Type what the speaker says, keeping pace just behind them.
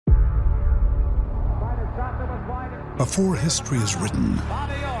Before history is written,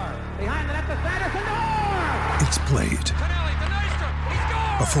 it's played.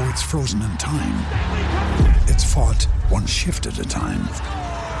 Before it's frozen in time, it's fought one shift at a time.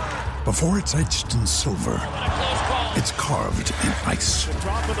 Before it's etched in silver, it's carved in ice.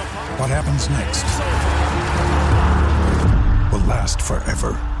 What happens next will last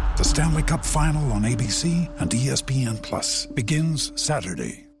forever. The Stanley Cup Final on ABC and ESPN Plus begins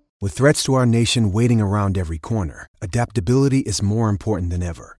Saturday. With threats to our nation waiting around every corner, adaptability is more important than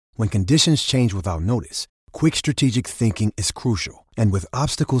ever. When conditions change without notice, quick strategic thinking is crucial. And with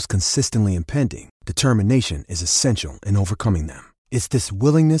obstacles consistently impending, determination is essential in overcoming them. It's this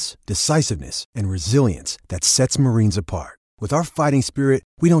willingness, decisiveness, and resilience that sets Marines apart. With our fighting spirit,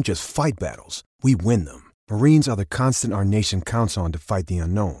 we don't just fight battles, we win them. Marines are the constant our nation counts on to fight the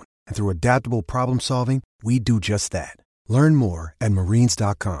unknown. And through adaptable problem solving, we do just that. Learn more at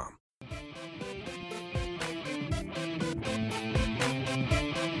marines.com.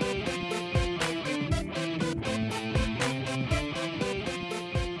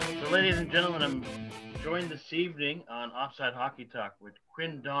 So, ladies and gentlemen, I'm joined this evening on Offside Hockey Talk with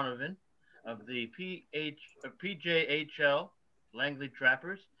Quinn Donovan of the PJHL Langley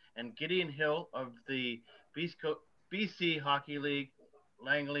Trappers and Gideon Hill of the BC Hockey League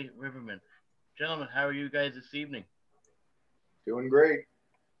Langley Rivermen. Gentlemen, how are you guys this evening? Doing great.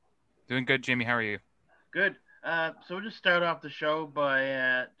 Doing good, Jamie. How are you? Good. So we'll just start off the show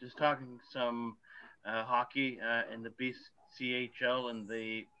by just talking some hockey in the BCHL and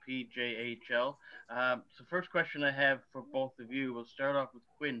the PJHL. So first question I have for both of you, we'll start off with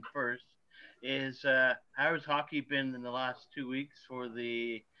Quinn first, is how has hockey been in the last 2 weeks for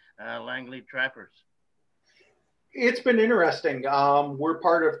the Langley Trappers? It's been interesting. We're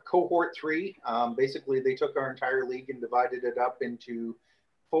part of cohort 3. Basically, they took our entire league and divided it up into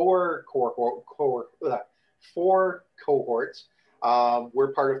four cohorts.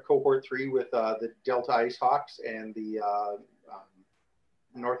 We're part of cohort 3 with the Delta Ice Hawks and the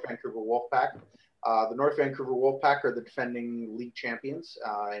North Vancouver Wolfpack. The North Vancouver Wolfpack are the defending league champions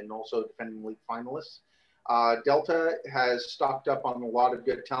and also defending league finalists. Delta has stocked up on a lot of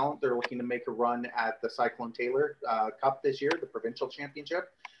good talent. They're looking to make a run at the Cyclone Taylor Cup this year, the provincial championship,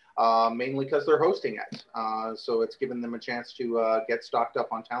 mainly because they're hosting it. So it's given them a chance to get stocked up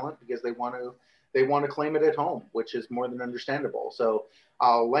on talent because they want to claim it at home, which is more than understandable. So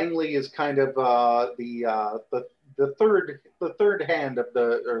Langley is kind of the third hand of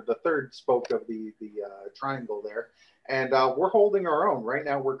the third spoke of the triangle there. And we're holding our own. Right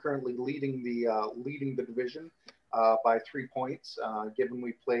now, we're currently leading the division by 3 points, given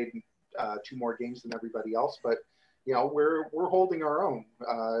we played 2 more games than everybody else. But we're holding our own.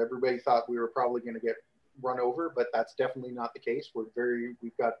 Everybody thought we were probably going to get run over, but that's definitely not the case. We've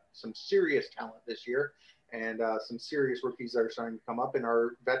got some serious talent this year, and some serious rookies that are starting to come up. And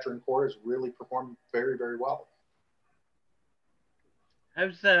our veteran core has really performed very, very well.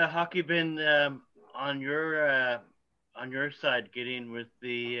 How's hockey been on your side, Gideon, with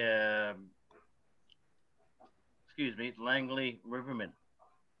the Langley Rivermen?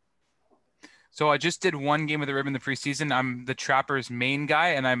 So I just did one game with the Ribbon in the preseason. I'm the Trappers main guy,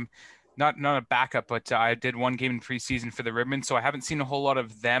 and I'm not a backup, but I did one game in preseason for the Ribbon, so I haven't seen a whole lot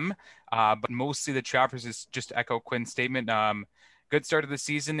of them. But mostly the Trappers is just to echo Quinn's statement. Good start of the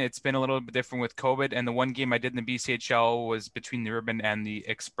season. It's been a little bit different with COVID, and the one game I did in the BCHL was between the Ribbon and the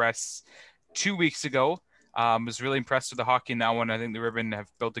Express 2 weeks ago. Was really impressed with the hockey in that one. I think the Ribbon have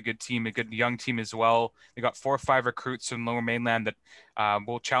built a good team, a good young team as well. They got 4 or 5 recruits from Lower Mainland that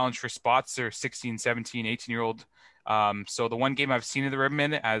will challenge for spots. They're 16, 17, 18-year-old. So the one game I've seen of the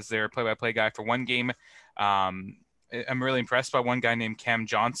Ribbon as their play-by-play guy for one game, I'm really impressed by one guy named Cam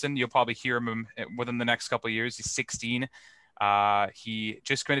Johnson. You'll probably hear him within the next couple of years. He's 16. He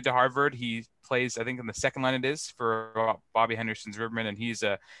just committed to Harvard. He plays, I think, in the second line it is for Bobby Henderson's Riverman, and he's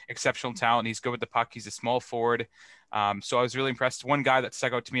a exceptional talent. He's good with the puck. He's a small forward. So I was really impressed. One guy that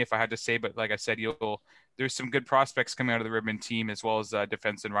stuck out to me, if I had to say, but like I said, there's some good prospects coming out of the Ribbon team, as well as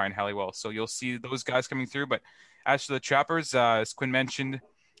defenseman Ryan Halliwell. So you'll see those guys coming through. But as for the Trappers, as Quinn mentioned,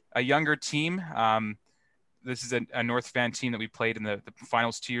 a younger team. This is a North Van team that we played in the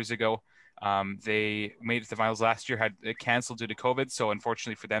finals 2 years ago. They made it to the finals last year, had it canceled due to COVID. So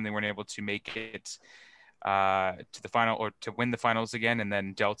unfortunately for them, they weren't able to make it to the final or to win the finals again. And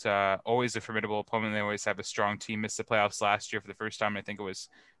then Delta, always a formidable opponent. They always have a strong team. Missed the playoffs last year for the first time. I think it was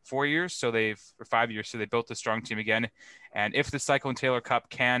 4 years. So 5 years. So they built a strong team again. And if the Cyclone Taylor Cup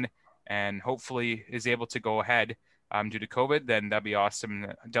can, and hopefully is able to go ahead due to COVID, then that'd be awesome.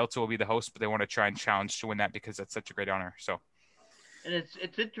 Delta will be the host, but they want to try and challenge to win that because that's such a great honor. So And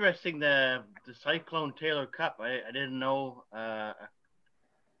it's interesting the Cyclone Taylor Cup. I didn't know a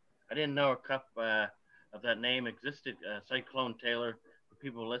cup of that name existed. Cyclone Taylor. For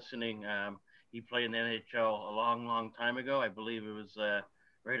people listening, he played in the NHL a long time ago. I believe it was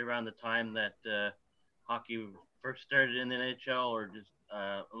right around the time that hockey first started in the NHL, or just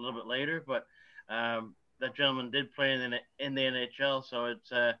a little bit later. But that gentleman did play in the NHL, so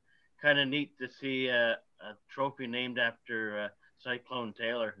it's kind of neat to see a trophy named after Cyclone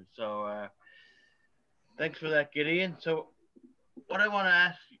Taylor. So thanks for that, Gideon. So what I want to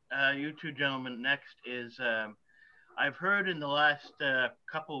ask you two gentlemen next is I've heard in the last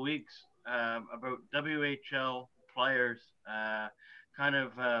couple weeks about WHL players kind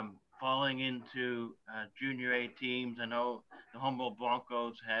of falling into junior A teams. I know the Humboldt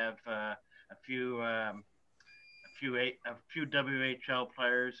Broncos have a few WHL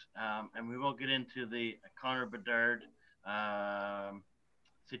players, and we will get into the Connor Bedard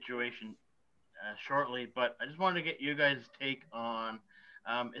situation shortly. But I just wanted to get you guys' take on: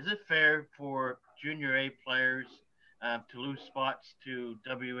 is it fair for junior A players to lose spots to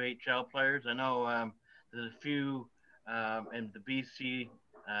WHL players? I know there's a few in the BC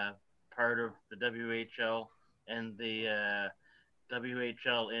part of the WHL and the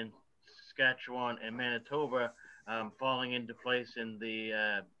WHL in Saskatchewan and Manitoba falling into place in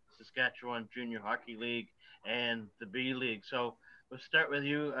the Saskatchewan Junior Hockey League and the B League. So we'll start with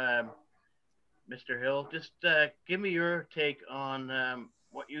you, Mr. Hill. Just give me your take on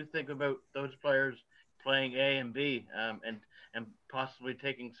what you think about those players playing A and B, and possibly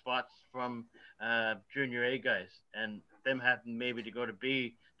taking spots from junior A guys, and them having maybe to go to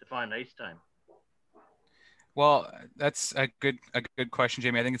B to find ice time. Well, that's a good question,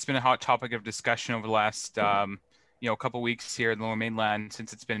 Jamie. I think it's been a hot topic of discussion over the last couple weeks here in the Lower Mainland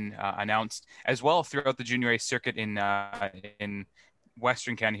since it's been announced, as well throughout the junior A circuit in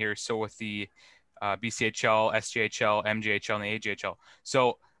Western Canada here. So with the BCHL, SJHL, MJHL, and the AJHL.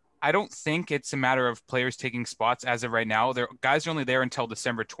 So I don't think it's a matter of players taking spots as of right now. Their guys are only there until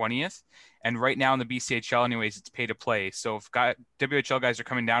December 20th. And right now in the BCHL anyways, it's pay to play. So if WHL guys are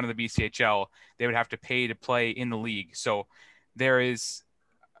coming down to the BCHL, they would have to pay to play in the league. So there is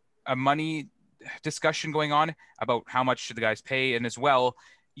a money discussion going on about how much should the guys pay. And as well,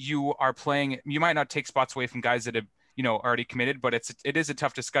 you might not take spots away from guys that have, already committed, but it is a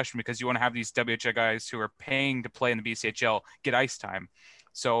tough discussion because you want to have these WHL guys who are paying to play in the BCHL get ice time.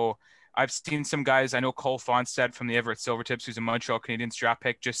 So I've seen some guys. I know Cole Fonstad from the Everett Silvertips, who's a Montreal Canadiens draft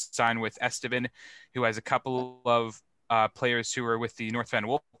pick, just signed with Estevan, who has a couple of players who were with the North Van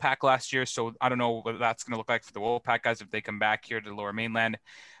Wolfpack last year. So I don't know what that's going to look like for the Wolfpack guys if they come back here to the Lower Mainland.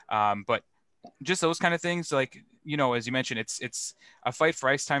 But just those kind of things, like, as you mentioned, it's a fight for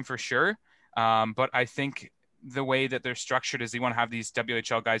ice time for sure. But I think the way that they're structured is they want to have these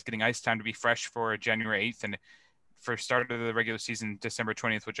WHL guys getting ice time to be fresh for January 8th and for start of the regular season, December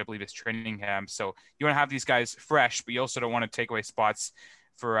 20th, which I believe is training camp. So you want to have these guys fresh, but you also don't want to take away spots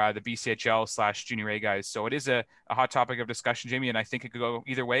for the BCHL / junior A guys. So it is a hot topic of discussion, Jamie, and I think it could go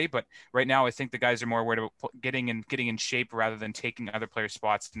either way. But right now, I think the guys are more worried about getting in shape rather than taking other players'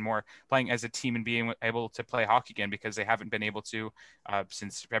 spots and more playing as a team and being able to play hockey again because they haven't been able to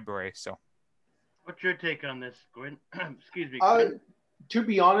since February. So what's your take on this, Quinn? Excuse me, Quinn. To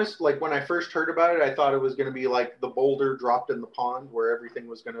be honest, like when I first heard about it, I thought it was going to be like the boulder dropped in the pond where everything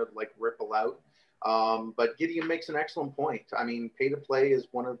was going to like ripple out. But Gideon makes an excellent point. I mean, pay to play is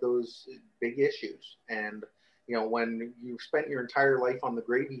one of those big issues. And, when you've spent your entire life on the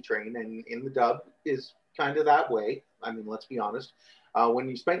gravy train, and in the dub is kind of that way. I mean, let's be honest. When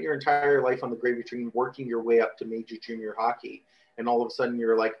you spent your entire life on the gravy train working your way up to major junior hockey, and all of a sudden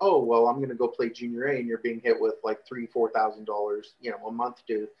you're like, oh, well, I'm going to go play junior A, and you're being hit with like $3,000-$4,000, a month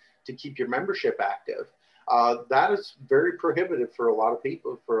to keep your membership active. That is very prohibitive for a lot of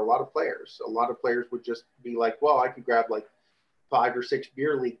people, for a lot of players. A lot of players would just be like, well, I could grab like 5 or 6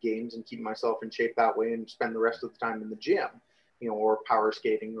 beer league games and keep myself in shape that way and spend the rest of the time in the gym, or power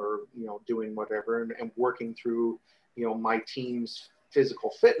skating or, doing whatever and working through, my team's physical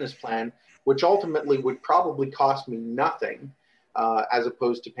fitness plan, which ultimately would probably cost me nothing. As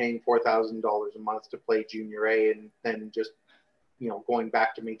opposed to paying $4,000 a month to play junior A and then just, going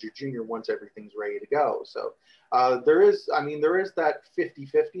back to major junior once everything's ready to go. So there is that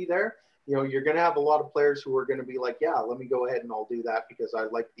 50-50 there. You're going to have a lot of players who are going to be like, yeah, let me go ahead and I'll do that because I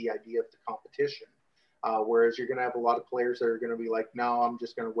like the idea of the competition. Whereas you're going to have a lot of players that are going to be like, no, I'm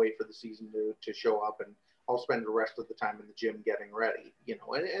just going to wait for the season to show up and I'll spend the rest of the time in the gym getting ready,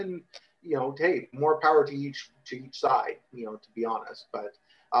 and hey, more power to each side, to be honest. But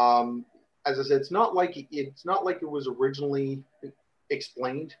as I said, it's not like it was originally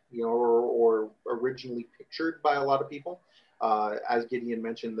explained, or originally pictured by a lot of people. As Gideon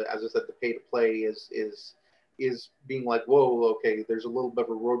mentioned, as I said, the pay to play is being like, whoa, okay, there's a little bit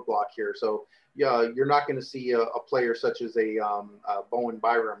of a roadblock here. So yeah, you're not going to see a player such as a Bowen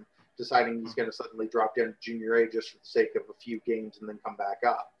Byram deciding he's going to suddenly drop down to junior A just for the sake of a few games and then come back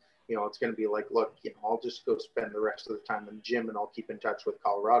up. It's going to be like, look, I'll just go spend the rest of the time in the gym and I'll keep in touch with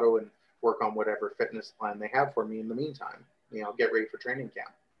Colorado and work on whatever fitness plan they have for me in the meantime. Get ready for training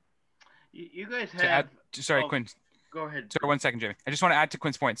camp. You guys have... Sorry, Quinn. Go ahead. Sorry, 1 second, Jamie. I just want to add to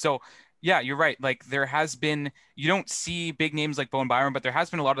Quinn's point. So, yeah, you're right. Like, there has been, you don't see big names like Bowen Byram, but there has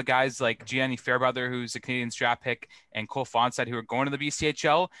been a lot of guys like Gianni Fairbrother, who's a Canadian draft pick, and Cole Fonside, who are going to the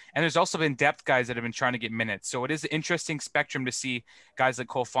BCHL. And there's also been depth guys that have been trying to get minutes. So it is an interesting spectrum to see guys like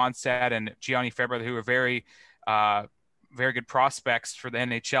Cole Fonside and Gianni Fairbrother, who are very good prospects for the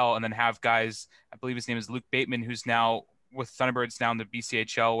NHL, and then have guys, I believe his name is Luke Bateman, who's now with Thunderbirds now in the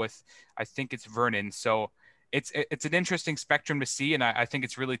BCHL with, I think it's Vernon. So it's an interesting spectrum to see, and I think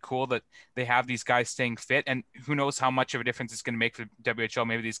it's really cool that they have these guys staying fit, and who knows how much of a difference it's going to make for WHL.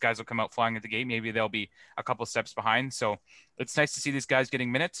 Maybe these guys will come out flying at the gate. Maybe they'll be a couple of steps behind. So it's nice to see these guys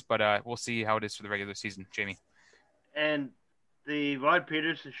getting minutes, but we'll see how it is for the regular season. Jamie. And the Rod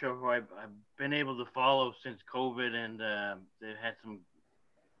Peterson show, who I've been able to follow since COVID, and they've had some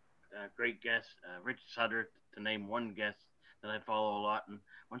great guests, Rich Sutter, to name one guest that I follow a lot. And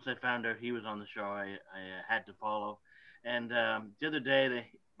once I found out he was on the show, I had to follow. And the other day,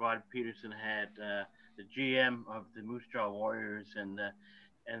 Rod Peterson had the GM of the Moose Jaw Warriors, and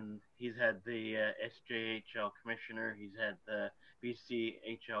he's had the SJHL commissioner, he's had the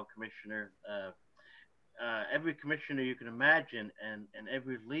BCHL commissioner, every commissioner you can imagine, and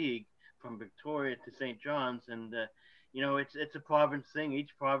every league from Victoria to St. John's. And it's a province thing.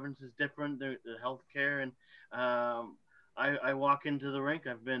 Each province is different. The healthcare, and I walk into the rink.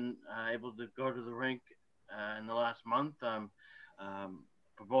 I've been able to go to the rink in the last month. For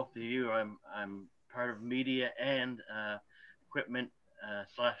both of you, I'm part of media and equipment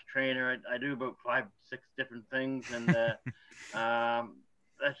 / trainer. I do about 5-6 different things, and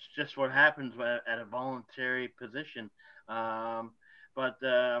that's just what happens at a voluntary position. But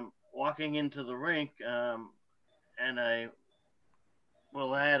walking into the rink, and I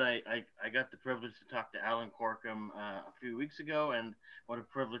got the privilege to talk to Alan Corkum a few weeks ago, and what a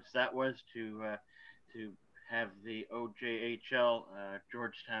privilege that was to have the OJHL,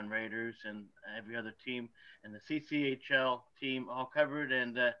 Georgetown Raiders, and every other team, and the CCHL team all covered.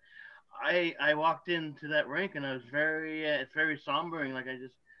 And I walked into that rink, and I was it's very sombering. Like,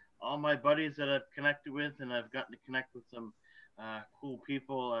 all my buddies that I've connected with, and I've gotten to connect with some cool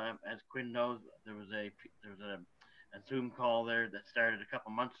people. As Quinn knows, there was a Zoom call there that started a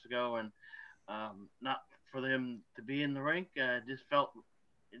couple months ago, and not for them to be in the rink, just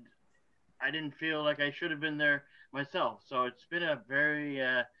I didn't feel like I should have been there myself. So it's been a very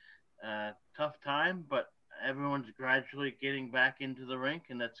tough time, but everyone's gradually getting back into the rink,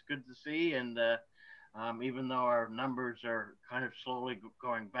 and that's good to see. And even though our numbers are kind of slowly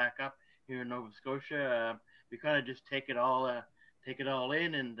going back up here in Nova Scotia, we kind of just take it all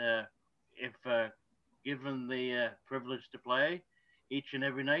in, and if given the privilege to play each and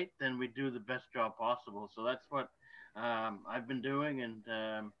every night, then we do the best job possible. So that's what I've been doing,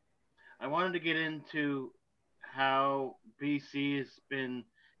 and I wanted to get into how BC has been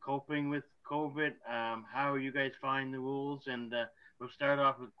coping with COVID, how you guys find the rules, and we'll start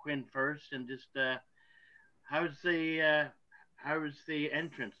off with Quinn first, and just how's the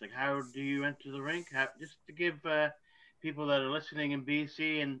entrance? Like, how do you enter the rink? Just to give people that are listening in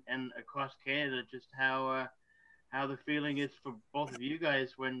BC and across Canada just how the feeling is for both of you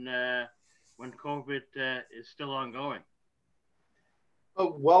guys when COVID is still ongoing.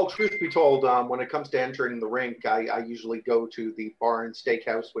 Oh, well, truth be told, when it comes to entering the rink, I usually go to the bar and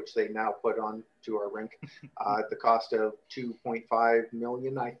steakhouse, which they now put on to our rink at the cost of $2.5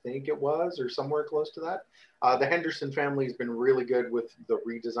 million, I think it was, or somewhere close to that. The Henderson family has been really good with the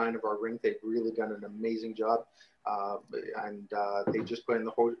redesign of our rink. They've really done an amazing job. And they just put in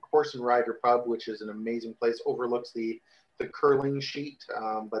the Horse and Rider Pub, which is an amazing place, overlooks the curling sheet,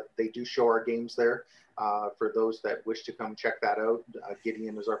 but they do show our games there. For those that wish to come check that out,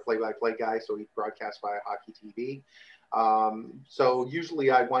 Gideon is our play-by-play guy, so he broadcasts via Hockey TV. So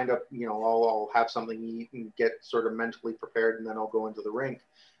usually I wind up, I'll have something to eat and get sort of mentally prepared, and then I'll go into the rink.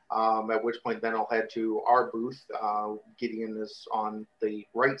 At which point then I'll head to our booth. Gideon is on the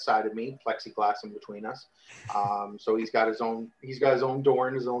right side of me, plexiglass in between us. So he's got his own door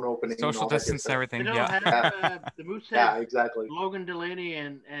and his own opening. Social distance and everything. The Moose has yeah, exactly. Logan Delaney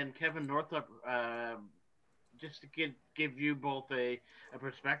and Kevin Northup just to give you both a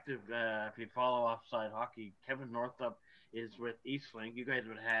perspective, if you follow Offside Hockey, Kevin Northup is with Eastlink. You guys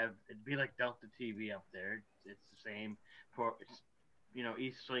would have, it'd be like Delta TV up there. It's the same for, it's,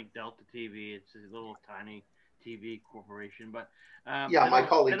 Eastlink Delta TV. It's a little tiny TV corporation, but my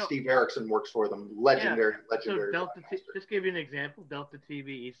colleague Steve Erickson works for them. Legendary. So just give you an example. Delta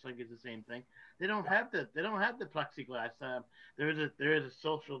TV, Eastlink is the same thing. They don't have the plexiglass. There is a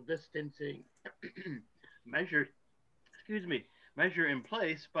social distancing measure in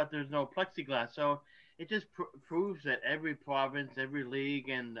place, but there's no plexiglass. So it just proves that every province, every league,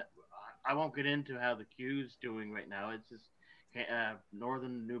 and I won't get into how the Q's doing right now. It's just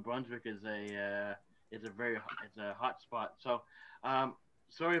northern New Brunswick is a hot spot. So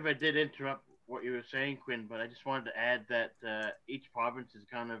sorry if I did interrupt what you were saying, Quinn, but I just wanted to add that each province is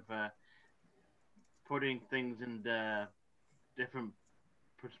kind of putting things in different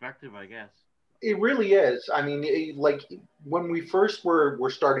perspective, I guess. It really is. I mean, like when we first were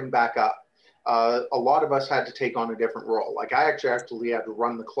starting back up, a lot of us had to take on a different role. Like I actually had to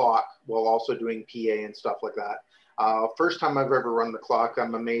run the clock while also doing PA and stuff like that. First time I've ever run the clock,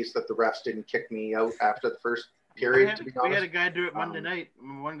 I'm amazed that the refs didn't kick me out after the first period, to be honest. We had a guy do it Monday night.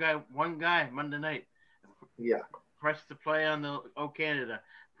 One guy Monday night. Yeah. Press the play on the Canada.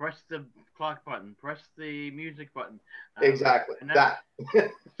 Press the clock button. Press the music button. Exactly. That.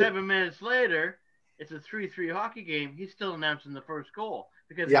 7 minutes later, it's a 3-3 hockey game. He's still announcing the first goal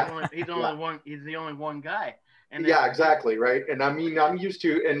because he's the only one guy. And exactly, right. And I mean, I'm used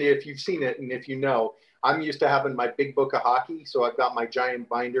to, and if you've seen it, and if you know, I'm used to having my big book of hockey. So I've got my giant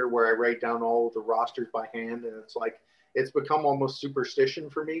binder where I write down all of the rosters by hand. And it's like, it's become almost superstition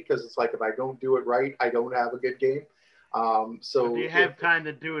for me because it's like, if I don't do it right, I don't have a good game. So do you have time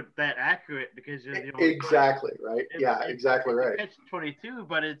to do it that accurate because you're the only exactly player. Right. Exactly right. It's 22,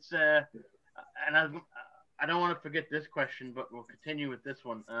 but it's, and I don't want to forget this question, but we'll continue with this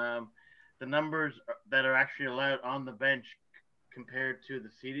one. The numbers that are actually allowed on the bench compared to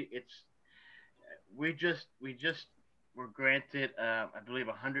the seating, we just were granted, I believe,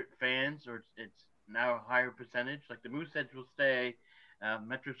 100 fans, or it's now a higher percentage. Like the Mooseheads will stay.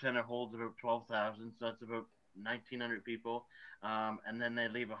 Metro Center holds about 12,000, so that's about 1,900 people. And then they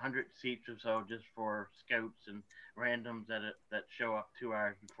leave 100 seats or so just for scouts and randoms that show up 2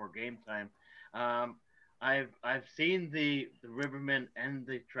 hours before game time. I've seen the Rivermen and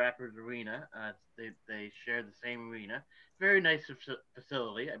the Trappers arena. They share the same arena. Very nice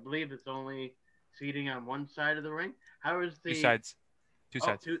facility. I believe it's only seating on one side of the ring. How is the two sides? Two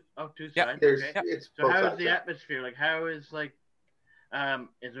sides. Two Yep. sides. Okay. So how is the sides, atmosphere? Like how is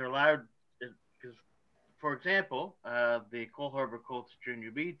is there allowed? Because for example, the Cole Harbour Colts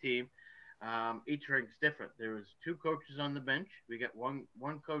Junior B team, each rink's different. There was 2 coaches on the bench. We got one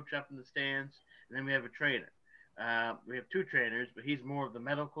coach up in the stands, and then we have a trainer. We have 2 trainers, but he's more of the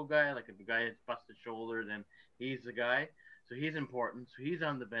medical guy. Like if the guy has busted shoulder, then he's the guy. So he's important. So he's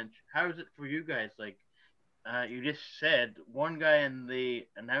on the bench. How is it for you guys? Like you just said, one guy in the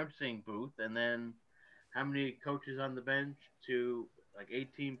announcing booth, and then how many coaches on the bench to like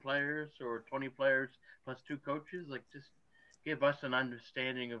 18 players or 20 players plus 2 coaches? Like just give us an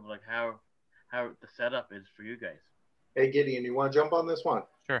understanding of like how the setup is for you guys. Hey, Gideon, you want to jump on this one?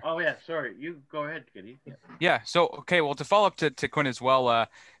 Sure. Oh, yeah. Sorry. You go ahead, Gideon. Yeah. So, okay. Well, to follow up to Quinn as well.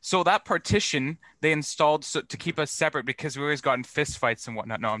 So that partition they installed to keep us separate because we always got in fist fights and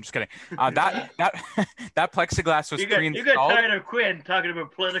whatnot. No, I'm just kidding. That plexiglass was pre-installed. You got tired of Quinn talking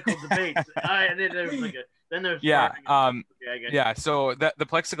about political debates. And then there was like yeah. So the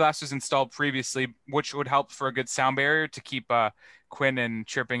plexiglass was installed previously, which would help for a good sound barrier to keep Quinn and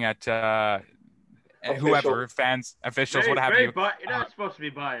chirping at whoever, fans, officials, what have you. You're not supposed to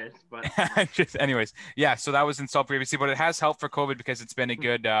be biased, but anyways, yeah. So that was installed previously, but it has helped for COVID because it's been a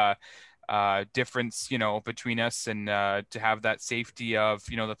good difference, between us, and to have that safety of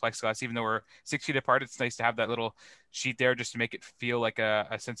the plexiglass. Even though we're 6 feet apart, it's nice to have that little sheet there just to make it feel like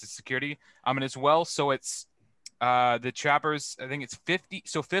a sense of security. And as well, so it's the Trappers. I think it's 50.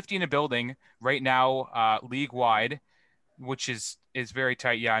 So 50 in a building right now, league wide, which is very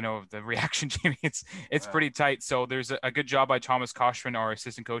tight. Yeah, I know the reaction, Jamie. It's pretty tight. So there's a good job by Thomas Koshman, our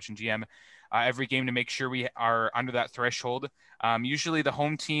assistant coach and GM, every game to make sure we are under that threshold. Usually the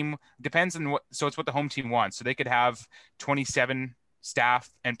home team depends on it's what the home team wants. So they could have 27 staff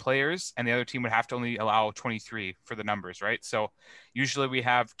and players, and the other team would have to only allow 23 for the numbers, right? So usually we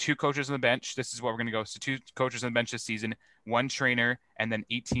have 2 coaches on the bench. This is what we're going to go. So 2 coaches on the bench this season, 1 trainer, and then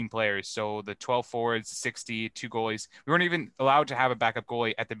 18 players. So the 12 forwards, 60, 2 goalies. We weren't even allowed to have a backup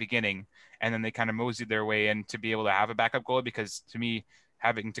goalie at the beginning, and then they kind of moseyed their way in to be able to have a backup goalie because, to me,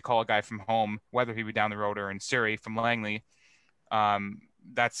 having to call a guy from home, whether he be down the road or in Surrey from Langley.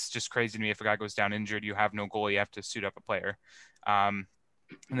 That's just crazy to me. If a guy goes down injured, you have no goal. You have to suit up a player. And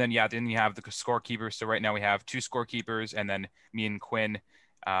then you have the scorekeeper. So right now we have 2 scorekeepers, and then me and Quinn.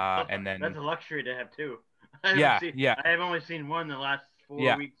 And then that's a luxury to have 2. I have only seen one in the last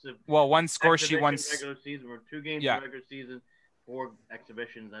 4 weeks of one score sheet, regular season, or 2 games in regular season, 4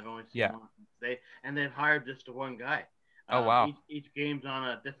 exhibitions. I've only seen one. They've hired just the one guy. Oh wow! Each game's on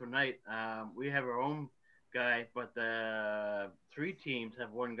a different night. We have our own guy, but the 3 teams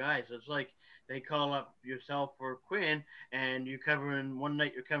have one guy. So it's like they call up yourself or Quinn, and you're covering one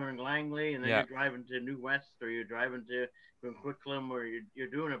night. You're covering Langley, and then you're driving to New West, or you're driving to Quicklum, or you're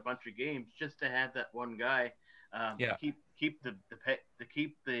doing a bunch of games just to have that one guy. To keep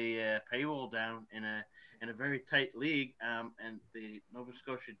the payroll down in a very tight league. And the Nova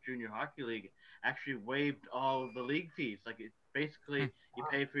Scotia Junior Hockey League actually waived all of the league fees. Like, it's basically you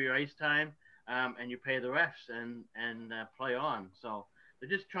pay for your ice time, and you pay the refs and play on. So they're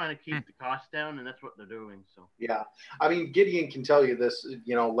just trying to keep the cost down, and that's what they're doing. So yeah, I mean, Gideon can tell you this.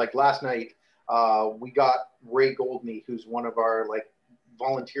 Like last night, we got Ray Goldney, who's one of our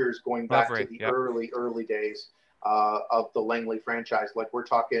volunteers going back to the early days of the Langley franchise. Like, we're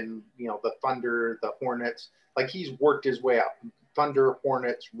talking, the Thunder, the Hornets. Like, he's worked his way up. Thunder,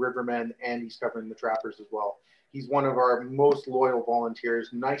 Hornets, Rivermen, and he's covering the Trappers as well. He's one of our most loyal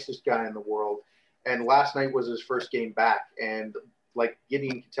volunteers, nicest guy in the world. And last night was his first game back. And like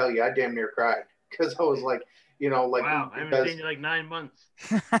Gideon can tell you, I damn near cried because I was like, wow, I haven't seen you like 9 months.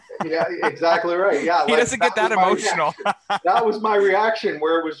 Yeah, exactly right. Yeah, he doesn't get that emotional. That was my reaction,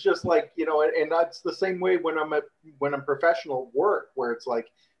 where it was just like, and that's the same way when I'm professional work, where it's like,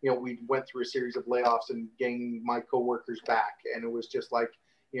 we went through a series of layoffs and getting my coworkers back, and it was just like,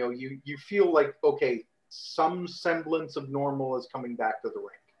 you feel like, okay, some semblance of normal is coming back to the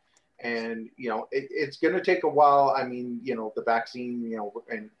rink. And, it's going to take a while. I mean, the vaccine,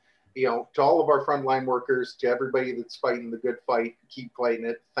 and, to all of our frontline workers, to everybody that's fighting the good fight, keep fighting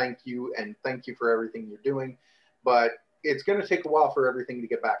it. Thank you. And thank you for everything you're doing. But it's going to take a while for everything to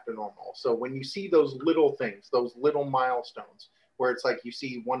get back to normal. So when you see those little things, those little milestones, where it's like you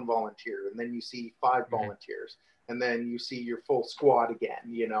see 1 volunteer, and then you see 5 volunteers, and then you see your full squad again,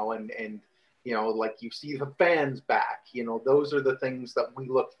 and like you see the fans back, those are the things that we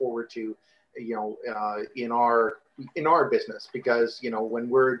look forward to, in our business, because, when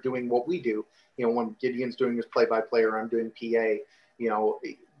we're doing what we do, when Gideon's doing his play-by-play or I'm doing PA,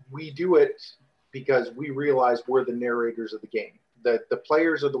 we do it because we realize we're the narrators of the game. The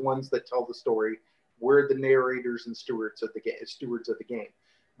players are the ones that tell the story. We're the narrators and stewards of the game.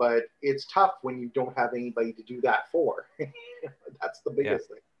 But it's tough when you don't have anybody to do that for. That's the biggest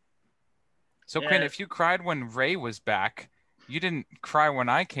thing. So, Quinn, if you cried when Ray was back, you didn't cry when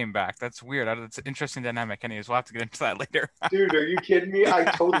I came back. That's weird. It's an interesting dynamic. Anyways, we'll have to get into that later. Dude, are you kidding me? I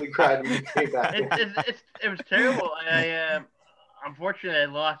totally cried when you came back. It was terrible. Unfortunately, I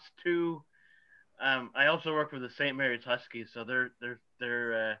lost 2. I also work with the St. Mary's Huskies, so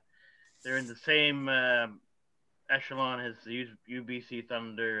they're in the same echelon as the UBC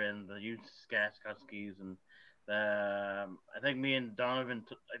Thunder and the USCAS Huskies, and I think me and Donovan,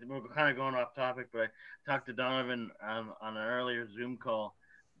 we're kind of going off topic, but I talked to Donovan on an earlier Zoom call,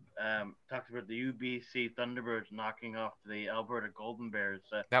 talked about the UBC Thunderbirds knocking off the Alberta Golden Bears.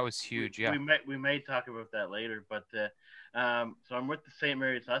 That was huge, yeah. We may talk about that later, but so I'm with the St.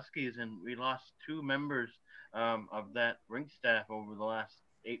 Mary's Huskies, and we lost 2 members of that rink staff over the last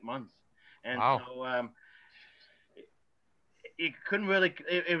 8 months. And so it couldn't really.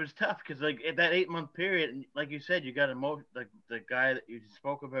 It was tough because like at that 8-month period, like you said, you got the guy that you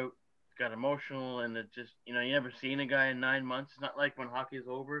spoke about got emotional, and it just you never seen a guy in 9 months. It's not like when hockey's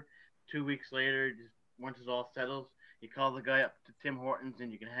over, 2 weeks later, just once it's all settles, you call the guy up to Tim Hortons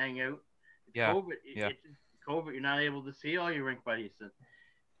and you can hang out. COVID, COVID, you're not able to see all your rink buddies,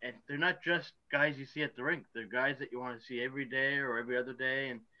 and they're not just guys you see at the rink. They're guys that you want to see every day or every other day,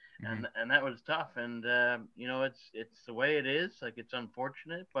 and that was tough. And it's the way it is. Like, it's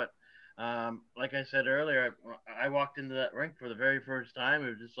unfortunate, but like I said earlier, I walked into that rink for the very first time. It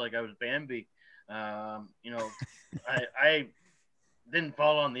was just like I was Bambi. I didn't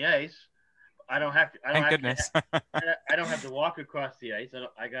fall on the ice. I don't have to. I don't have to walk across the ice.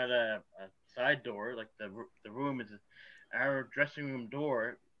 I got a side door. Like the room is our dressing room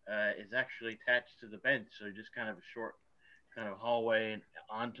door is actually attached to the bench, so just kind of a short kind of hallway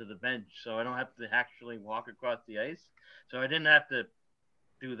onto the bench. So I don't have to actually walk across the ice. So I didn't have to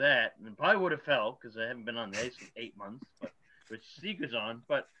do that, and probably would have fell because I haven't been on the ice in 8 months, but with sneakers on.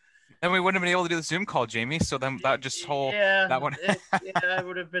 But Then we wouldn't have been able to do the Zoom call, Jamie. So then that just whole Yeah, that one. I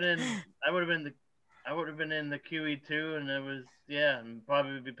would have been in. I would have been in the QE2, and it was and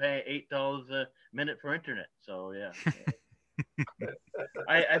probably be paying $8 a minute for internet. So yeah.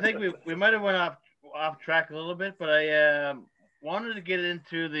 I think we might have went off track a little bit, but I wanted to get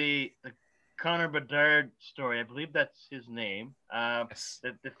into the Connor Bedard story. I believe that's his name. Yes.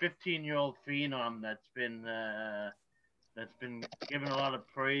 The 15-year-old phenom that's been given a lot of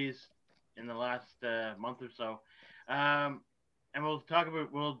praise in the last month or so. And we'll talk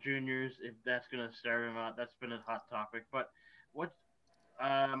about World Juniors if that's going to start or not. That's been a hot topic. But what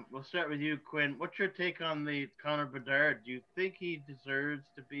we'll start with you, Quinn. What's your take on the Connor Bedard? Do you think he deserves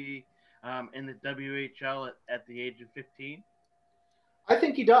to be in the WHL at the age of 15? I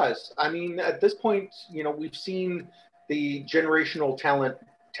think he does. I mean, at this point, we've seen the generational talent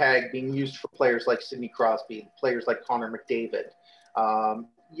tag being used for players like Sidney Crosby, players like Connor McDavid.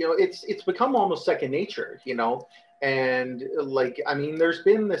 It's become almost second nature, and there's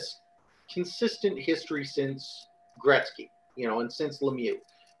been this consistent history since Gretzky, and since Lemieux.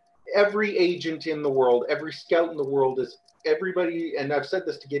 Every agent in the world, every scout in the world is everybody, and I've said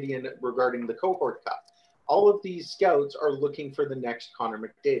this to Gideon regarding the Cohort Cup. All of these scouts are looking for the next Connor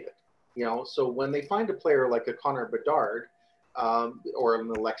McDavid. So when they find a player like a Connor Bedard or an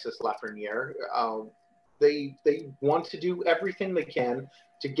Alexis Lafreniere, they want to do everything they can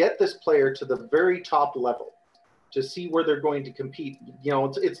to get this player to the very top level, to see where they're going to compete.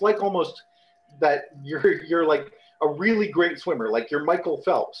 It's like almost that you're like a really great swimmer, like you're Michael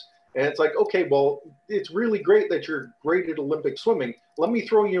Phelps. And it's like, okay, well, it's really great that you're great at Olympic swimming. Let me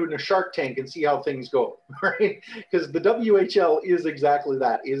throw you in a shark tank and see how things go, right? Because the WHL is exactly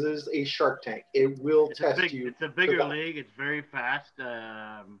that. It is a shark tank. It will test you. It's a bigger league. It's very fast.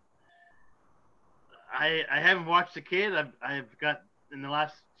 I haven't watched the kid. I've got in the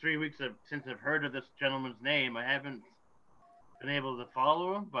last 3 weeks since I've heard of this gentleman's name. I haven't been able to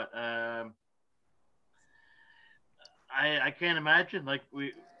follow him, but I can't imagine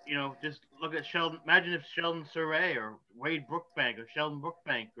just look at Sheldon. Imagine if Sheldon Surrey or Wade Brookbank or Sheldon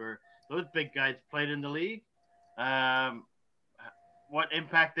Brookbank or those big guys played in the league. What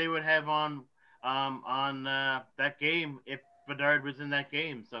impact they would have on that game if Bedard was in that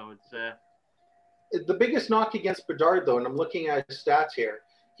game. So it's the biggest knock against Bedard, though, and I'm looking at his stats here.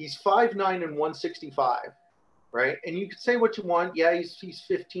 He's 5'9" and 165, right? And you can say what you want. Yeah, he's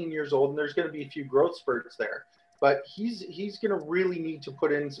 15 years old, and there's going to be a few growth spurts there. But he's going to really need to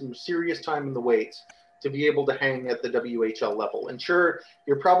put in some serious time in the weights to be able to hang at the WHL level. And sure,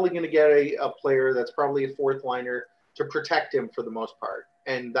 you're probably going to get a player that's probably a fourth liner to protect him for the most part.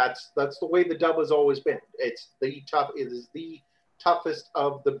 And that's the way the Dub has always been. It is the toughest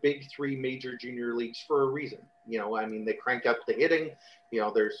of the big three major junior leagues for a reason. They crank up the hitting.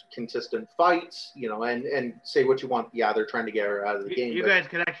 There's consistent fights. And say what you want. Yeah, they're trying to get her out of the game. You guys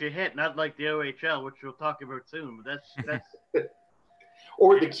can actually hit, not like the OHL, which we'll talk about soon. But that's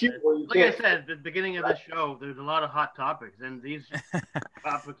or the Q. Like I said at the beginning of the show, there's a lot of hot topics, and these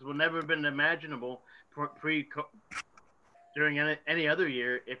topics will never have been imaginable during any other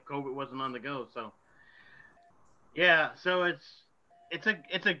year if COVID wasn't on the go. So yeah, so it's a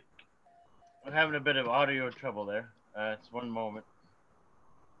I'm having a bit of audio trouble there. It's one moment.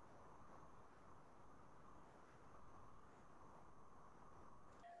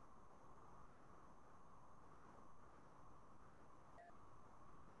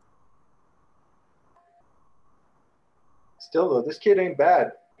 Still though, this kid ain't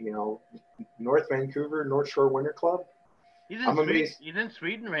bad. North Vancouver, North Shore Winter Club. He's in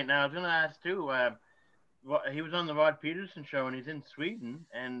Sweden right now. I was going to ask too. He was on the Rod Peterson show, and he's in Sweden.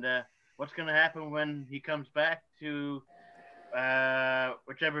 And what's going to happen when he comes back to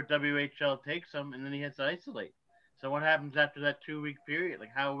whichever WHL takes him, and then he has to isolate? So what happens after that 2-week period?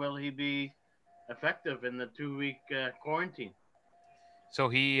 Like, how will he be effective in the 2-week quarantine? So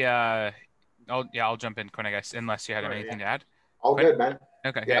he, I'll jump in, Quinn, I guess, unless you had anything to add. All Quinn? good, man.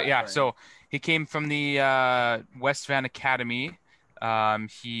 Okay, yeah. So he came from the West Van Academy.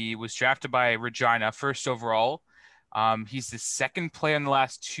 He was drafted by Regina, first overall. He's the second player in the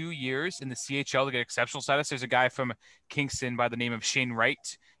last 2 years in the CHL to get exceptional status. There's a guy from Kingston by the name of Shane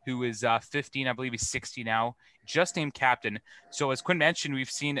Wright, who is 15. I believe he's 60 now, just named captain. So as Quinn mentioned, we've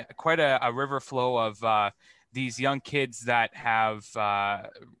seen quite a river flow of these young kids that have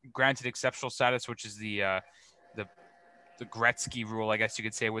granted exceptional status, which is the Gretzky rule, I guess you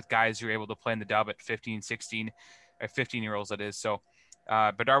could say, with guys who are able to play in the Dub at 15, 16, or 15-year-olds, that is. So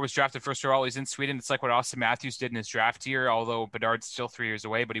Bedard was drafted first overall. He's in Sweden. It's like what Austin Matthews did in his draft year, although Bedard's still 3 years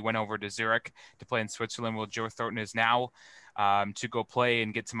away, but he went over to Zurich to play in Switzerland, where Joe Thornton is now. to go play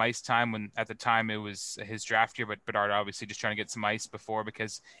and get some ice time when at the time it was his draft year, but Bedard obviously just trying to get some ice before,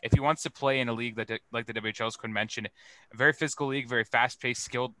 because if he wants to play in a league like the WHL, as Quinn mentioned, a very physical league, very fast-paced,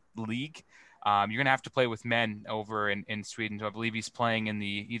 skilled league, you're going to have to play with men over in Sweden. So I believe he's playing in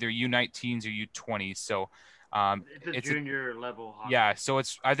the either U19s or U20s. So it's a junior level hockey. Yeah, so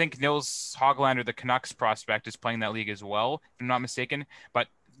I think Nils Hoglander, the Canucks prospect, is playing that league as well, if I'm not mistaken. But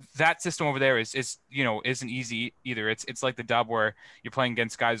that system over there isn't easy either. It's like the dub where you're playing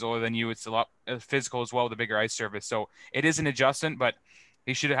against guys older than you. It's a lot physical as well with a bigger ice surface. So it is an adjustment, but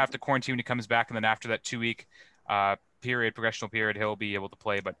he should have to quarantine when he comes back, and then after that 2-week progressional period, he'll be able to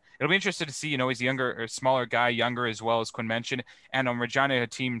play. But it'll be interesting to see. He's a younger or smaller guy, younger as well, as Quinn mentioned. And Regina, a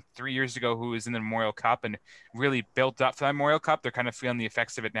team 3 years ago who was in the Memorial Cup and really built up for that Memorial Cup. They're kind of feeling the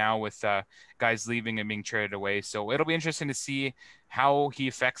effects of it now with guys leaving and being traded away. So it'll be interesting to see how he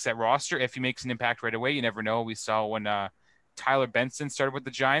affects that roster. If he makes an impact right away, you never know. We saw when Tyler Benson started with the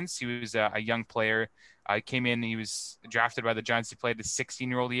Giants. He was a young player. Came in, he was drafted by the Giants. He played his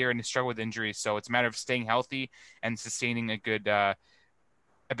 16-year-old year and he struggled with injuries. So it's a matter of staying healthy and sustaining a good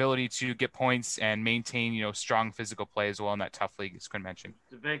ability to get points and maintain, strong physical play as well in that tough league, as Quinn mentioned.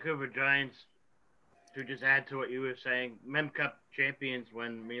 The Vancouver Giants, to just add to what you were saying, Mem Cup champions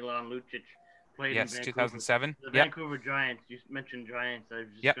when Milan Lucic played in Vancouver. 2007. The Vancouver Giants, you mentioned Giants. I was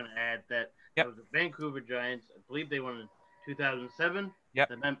just going to add that was the Vancouver Giants. I believe they won in 2007.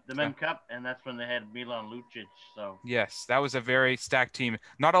 The Mem Cup, and that's when they had Milan Lucic. So yes, that was a very stacked team.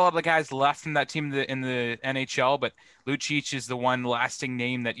 Not a lot of the guys left from that team in the NHL, but Lucic is the one lasting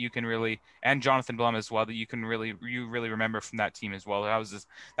name that you can really, and Jonathan Blum as well, that you really remember from that team as well. That was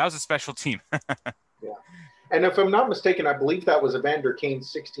a special team. Yeah, and if I'm not mistaken, I believe that was Evander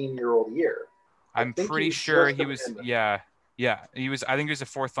Kane's 16-year-old year. I'm pretty sure he was. Yeah, he was. I think he was a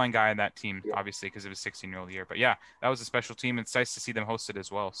fourth line guy in that team, obviously, because it was 16-year-old year. But yeah, that was a special team. It's nice to see them hosted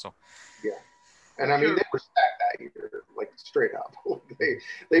as well. So yeah, and I mean they were stacked that year, like straight up.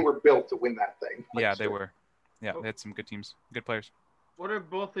 they were built to win that thing. Yeah, they were. Yeah, they had some good teams, good players. What are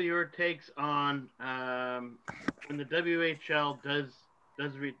both of your takes on when the WHL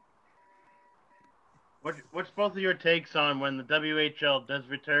what's both of your takes on when the WHL does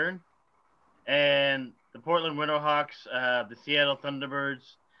return, and the Portland Winterhawks, the Seattle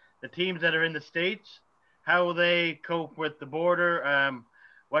Thunderbirds, the teams that are in the States, how will they cope with the border?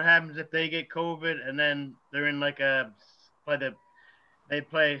 What happens if they get COVID and then they're in they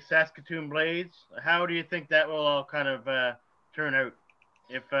play Saskatoon Blades? How do you think that will all kind of turn out?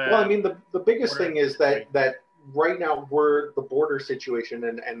 Well, I mean, the biggest thing is that right now we're the border situation,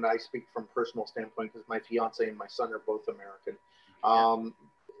 and I speak from personal standpoint because my fiance and my son are both American.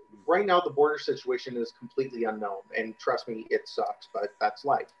 Right now, the border situation is completely unknown, and trust me, it sucks, but that's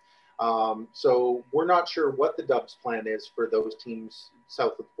life. So we're not sure what the Dubs' plan is for those teams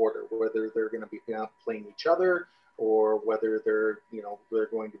south of the border, whether they're going to be playing each other or whether they're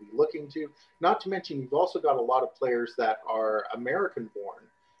going to be looking to. Not to mention, you've also got a lot of players that are American-born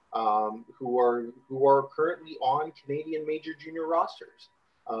who are currently on Canadian major junior rosters.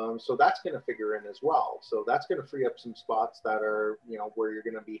 So that's going to figure in as well. So that's going to free up some spots that are, where you're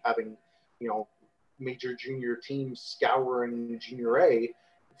going to be having, major junior teams scouring junior A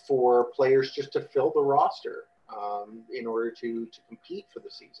for players just to fill the roster in order to compete for the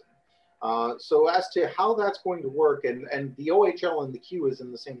season. So as to how that's going to work, and the OHL and the Q is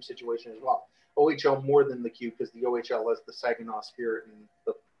in the same situation as well. OHL more than the Q because the OHL has the Saginaw Spirit and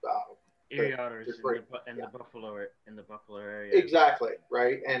the Erie Otters in the Buffalo area. Exactly,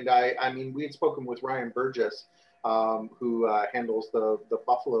 right. And I mean, we had spoken with Ryan Burgess, who handles the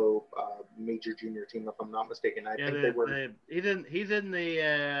Buffalo major junior team, if I'm not mistaken. I think they were. He's in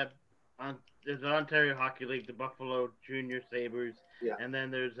the there's the Ontario Hockey League, the Buffalo Junior Sabres, and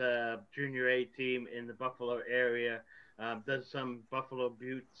then there's a Junior A team in the Buffalo area. Does some Buffalo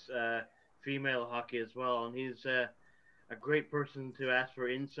Buttes female hockey as well, and he's a great person to ask for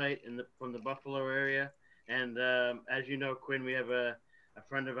insight from the Buffalo area. And as you know, Quinn, we have a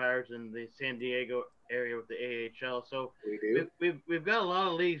friend of ours in the San Diego area with the AHL. So we've got a lot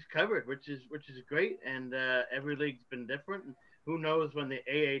of leagues covered, which is great. And every league's been different. And who knows when the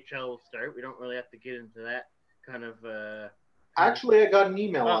AHL will start? We don't really have to get into that kind of. Actually, I got an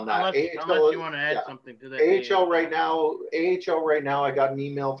email on that. Unless you want to add something to that. AHL right now, I got an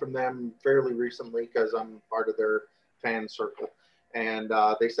email from them fairly recently because I'm part of their fan circle, and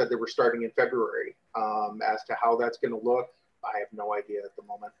they said they were starting in February. As to how that's going to look, I have no idea at the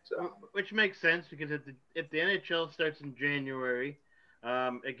moment. Which makes sense because if the NHL starts in January,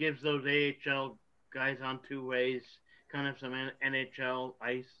 it gives those AHL guys on two ways kind of some NHL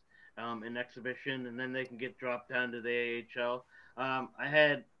ice in exhibition, and then they can get dropped down to the AHL. I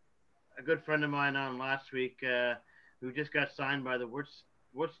had a good friend of mine on last week who just got signed by the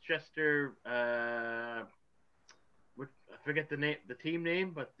Worcester. I forget the team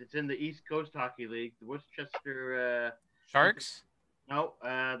name, but it's in the East Coast Hockey League. The Worcester Sharks? No,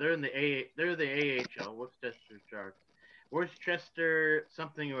 they're in they're the AHL. Worcester Sharks. Worcester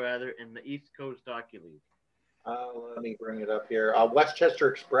something or other in the East Coast Hockey League. Let me bring it up here. Westchester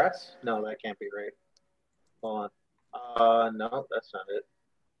Express? No, that can't be right. Hold on. No, that's not it.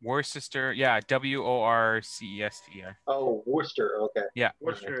 Worcester, yeah, Worcester. Oh, Worcester. Okay. Yeah,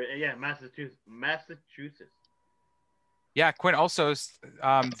 Worcester. Yeah, Massachusetts. Yeah, Quinn. Also,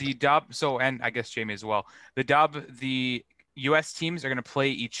 the dub. So, and I guess Jamie as well. The U.S. teams are going to play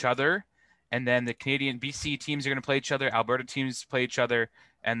each other, and then the Canadian BC teams are going to play each other. Alberta teams play each other,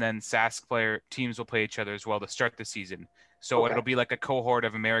 and then Sask teams will play each other as well to start the season. So It'll be like a cohort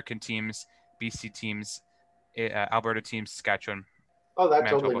of American teams, BC teams, Alberta teams, Saskatchewan. Oh, that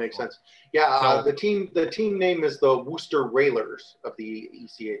totally makes sense. Yeah, the team name is the Worcester Railers of the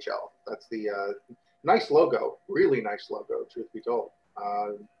ECHL. That's the nice logo, really nice logo, truth be told.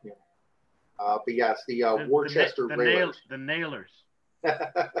 But yes, the Worcester Railers. The Nailers.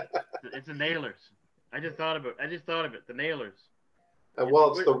 It's the Nailers. I just thought of it. The Nailers.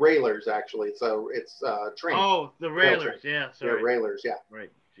 Well, it's the Railers actually. It's train. Oh, the Railers. Yeah, sorry. Yeah, Railers. Yeah. Right.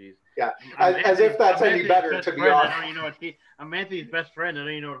 Jeez. Yeah. As if that's any better, to be honest. I don't even know I'm Anthony's best friend. I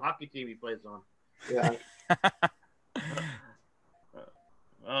don't even know what hockey team he plays on. Yeah.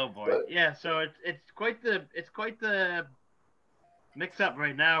 Oh boy. Yeah. So it's quite the mix up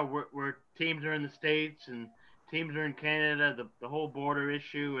right now. Where teams are in the States and teams are in Canada. The whole border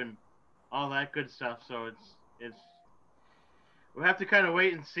issue and all that good stuff. So it's we'll have to kind of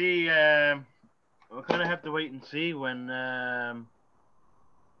wait and see. We'll kind of have to wait and see when the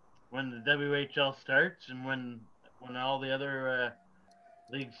WHL starts and when all the other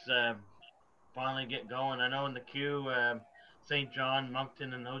leagues finally get going. I know in the queue, St. John,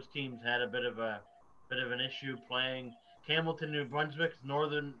 Moncton, and those teams had a bit of an issue playing. Campbellton, New Brunswick,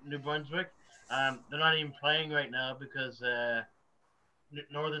 Northern New Brunswick. They're not even playing right now because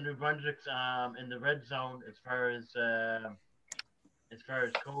Northern New Brunswick's in the red zone as far as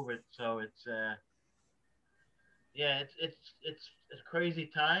COVID. So it's it's a crazy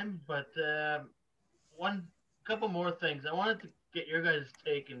time. But couple more things. I wanted to get your guys'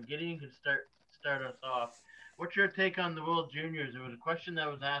 take, and Gideon can start us off. What's your take on the World Juniors? There was a question that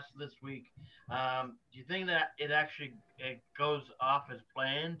was asked this week. Do you think that it actually goes off as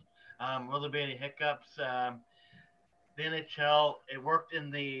planned? Will there be any hiccups? The NHL, it worked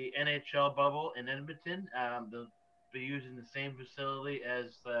in the NHL bubble in Edmonton. They'll be using the same facility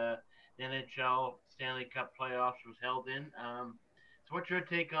as the NHL Stanley Cup playoffs was held in. So what's your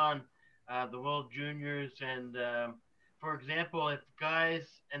take on the World Juniors? And, for example, if guys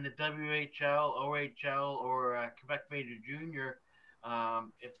in the WHL, OHL, or Quebec Major Junior,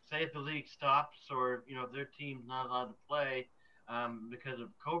 if the league stops or, if their team's not allowed to play because of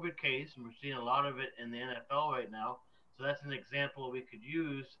COVID case, and we're seeing a lot of it in the NFL right now, so that's an example we could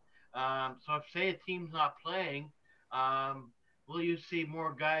use. So if, say, a team's not playing, will you see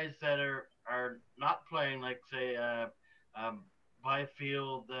more guys that are not playing, like, say,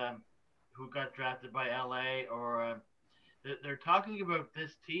 Byfield, who got drafted by LA, or they're talking about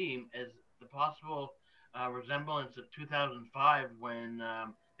this team as the possible resemblance of 2005 when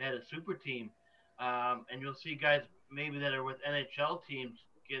they had a super team. And you'll see guys maybe that are with NHL teams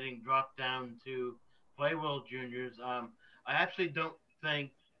getting dropped down to play World Juniors. I actually don't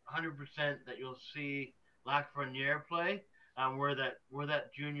think 100% that you'll see Lafreniere play, where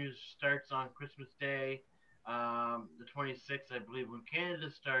that Juniors starts on Christmas Day, the 26th, I believe, when Canada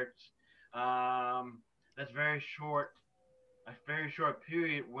starts. That's a very short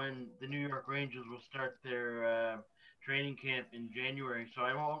period when the New York Rangers will start their training camp in January. So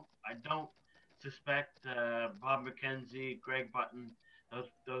I don't suspect Bob McKenzie, Greg Button,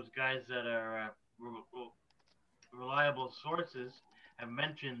 those guys that are reliable sources have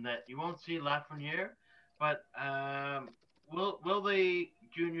mentioned that you won't see Lafreniere, but will the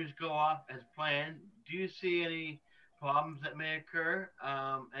juniors go off as planned? Do you see any problems that may occur?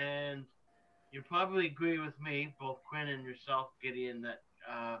 And you probably agree with me, both Quinn and yourself, Gideon, that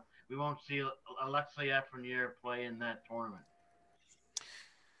we won't see Alexei Lafreniere play in that tournament.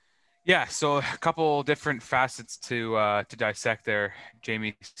 Yeah, so a couple different facets to dissect there,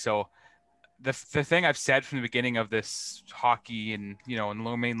 Jamie. So the thing I've said from the beginning of this hockey and, in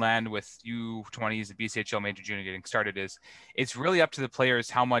Lower Mainland with U20s, the BCHL Major Junior getting started is it's really up to the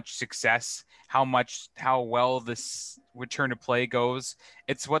players how much success, how well this return to play goes.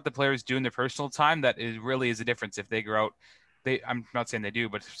 It's what the players do in their personal time that really is a difference. If they go out, I'm not saying they do,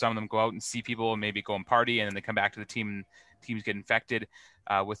 but some of them go out and see people and maybe go and party, and then they come back to the team and teams get infected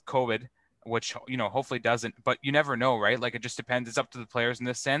with COVID, which, hopefully doesn't, but you never know, right? Like, it just depends. It's up to the players in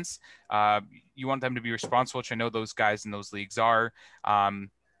this sense. You want them to be responsible, which I know those guys in those leagues are.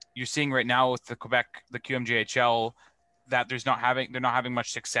 You're seeing right now with the QMJHL, that they're not having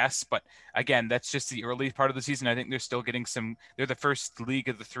much success. But again, that's just the early part of the season. I think they're still getting they're the first league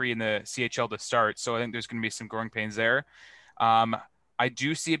of the three in the CHL to start. So I think there's going to be some growing pains there. I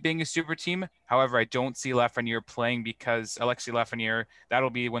do see it being a super team. However, I don't see Lafreniere playing because Alexis Lafreniere, that'll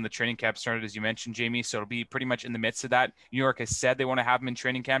be when the training camp started, as you mentioned, Jamie. So it'll be pretty much in the midst of that. New York has said they want to have him in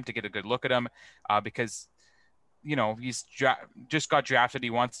training camp to get a good look at him because he's just got drafted. He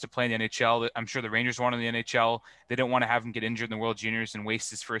wants to play in the NHL. I'm sure the Rangers want him in the NHL. They don't want to have him get injured in the World Juniors and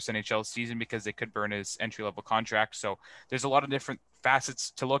waste his first NHL season because they could burn his entry-level contract. So there's a lot of different facets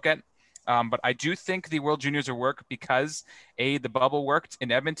to look at. But I do think the World Juniors will work because A, the bubble worked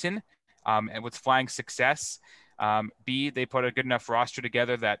in Edmonton and with flying success. B, they put a good enough roster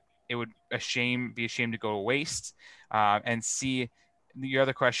together that it would be a shame to go to waste. And C, your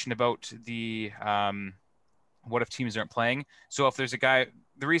other question about the what if teams aren't playing? So if there's a guy,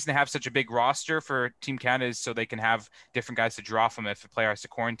 the reason they have such a big roster for Team Canada is so they can have different guys to draw from if a player has to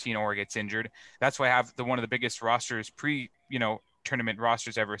quarantine or gets injured. That's why I have one of the biggest rosters tournament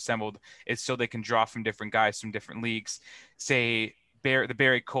rosters ever assembled, is so they can draw from different guys from different leagues. Say the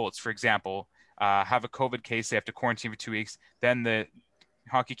Barrie Colts, for example, have a COVID case, they have to quarantine for 2 weeks. Then the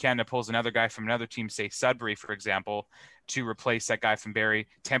Hockey Canada pulls another guy from another team, say Sudbury, for example, to replace that guy from Barrie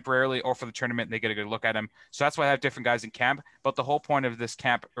temporarily or for the tournament. They get a good look at him. So that's why I have different guys in camp. But the whole point of this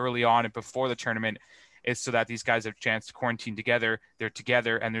camp early on and before the tournament is so that these guys have a chance to quarantine together. They're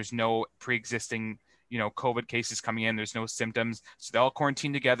together and there's no pre-existing COVID cases coming in. There's no symptoms. So they all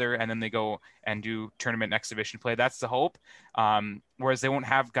quarantine together and then they go and do tournament and exhibition play. That's the hope. Whereas they won't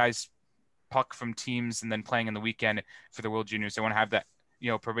have guys puck from teams and then playing in the weekend for the World Juniors. They want to have that,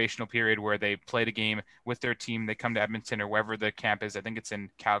 probational period where they played a game with their team. They come to Edmonton or wherever the camp is. I think it's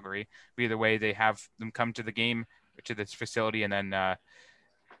in Calgary. But either way, they have them come to the game, to this facility, and then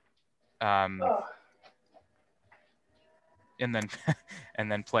and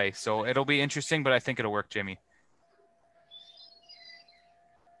then play. So it'll be interesting, but I think it'll work, Jimmy.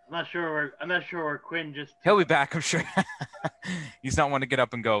 I'm not sure where Quinn just. He'll be back, I'm sure. He's not one to get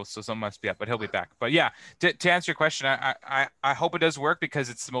up and go, so something must be up, but he'll be back. But yeah, to answer your question, I hope it does work because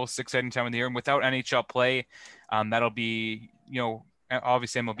it's the most exciting time of the year. And without NHL play, that'll be,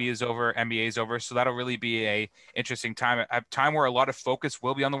 obviously MLB is over, NBA is over, so that'll really be a interesting time. A time where a lot of focus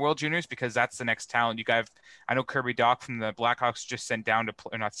will be on the World Juniors because that's the next talent. I know Kirby Dach from the Blackhawks just sent down to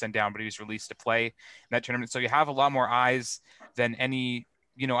play, or not sent down, but he was released to play in that tournament. So you have a lot more eyes than any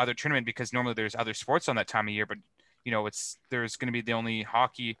other tournament because normally there's other sports on that time of year, but there's going to be the only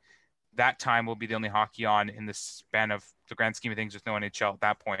hockey. That time will be the only hockey on in the span of the grand scheme of things with no NHL at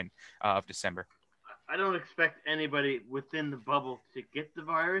that point of December. I don't expect anybody within the bubble to get the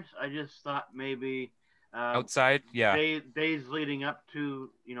virus. I just thought maybe outside, yeah, days leading up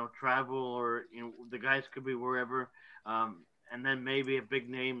to travel or the guys could be wherever, and then maybe a big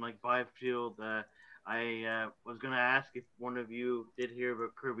name like Byfield. I was going to ask if one of you did hear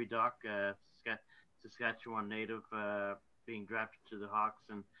about Kirby Dach, Saskatchewan native, being drafted to the Hawks,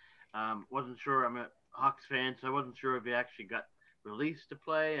 and wasn't sure. I'm a Hawks fan, so I wasn't sure if he actually got released to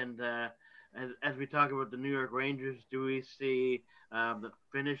play. And as we talk about the New York Rangers, do we see the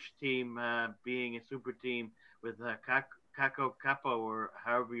Finnish team being a super team with Kakko Capo, or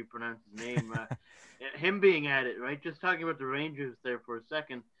however you pronounce his name, him being at it, right? Just talking about the Rangers there for a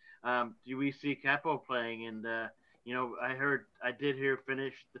second. Do we see Capo playing? And I did hear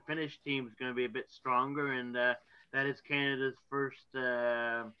the Finnish team is going to be a bit stronger, and that is Canada's first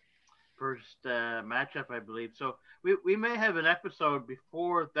matchup, I believe. So we may have an episode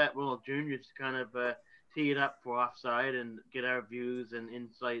before that World Juniors to kind of tee it up for Offside and get our views and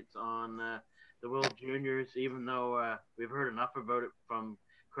insights on the World Juniors, even though we've heard enough about it from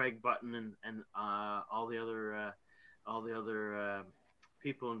Craig Button and all the other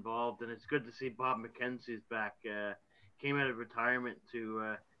people involved. And it's good to see Bob McKenzie's back. Came out of retirement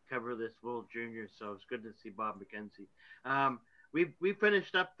to cover this World Juniors, so it's good to see Bob McKenzie. We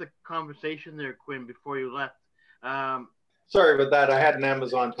finished up the conversation there, Quinn, before you left. Sorry about that. I had an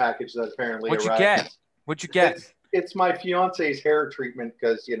Amazon package that apparently arrived. What'd you get? It's my fiance's hair treatment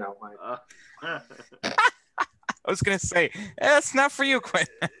because, I was gonna say, it's not for you, Quinn.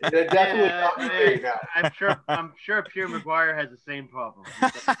 Definitely not for me now. I'm sure Pierre Maguire has the same problem.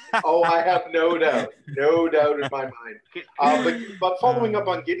 Oh, I have no doubt in my mind. But following up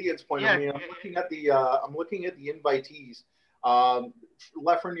on Gideon's point, Yeah, I mean, I'm looking at the invitees.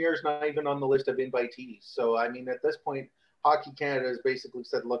 Lafreniere's not even on the list of invitees. So I mean, at this point, Hockey Canada has basically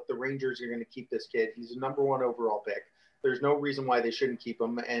said, look, the Rangers are going to keep this kid. He's a number 1 overall pick. There's no reason why they shouldn't keep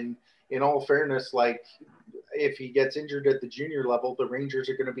him. And in all fairness, like, if he gets injured at the junior level, the Rangers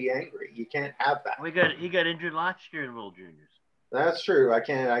are going to be angry. You can't have that. He got injured last year in World Juniors. That's true. I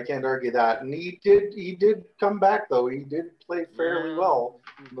can't argue that. And he did come back though. He did play fairly well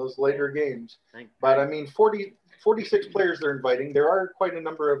in those later games. But I mean, 46 players they're inviting. There are quite a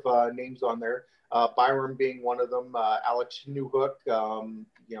number of names on there. Byram being one of them. Alex Newhook.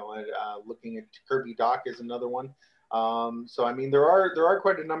 Looking at Kirby Doc is another one. So I mean, there are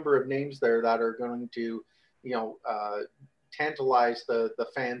quite a number of names there that are going to, tantalize the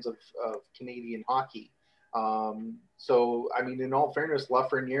fans of Canadian hockey. So I mean, in all fairness,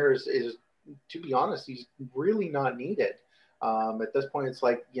 Lafreniere is, to be honest, he's really not needed. At this point, it's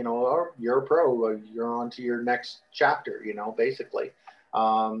like, you're a pro, you're on to your next chapter, basically.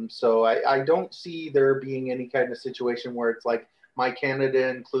 So I don't see there being any kind of situation where it's like my Canada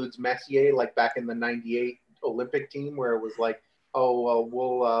includes Messier, like back in the '98 Olympic team, where it was like, oh,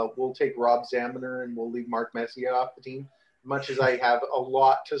 well, we'll take Rob Zaminer and we'll leave Mark Messier off the team. Much as I have a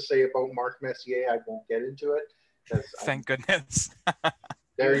lot to say about Mark Messier, I won't get into it. Thank goodness.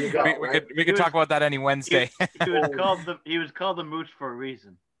 There you go. We could talk about that any Wednesday. He was called the Moose for a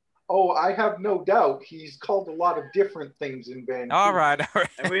reason. Oh, I have no doubt. He's called a lot of different things in Vancouver. All right.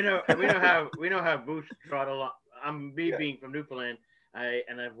 And we know how Moose trot a lot. Being from Newfoundland,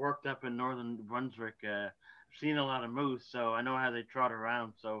 I've worked up in northern Brunswick. Seen a lot of moose, so I know how they trot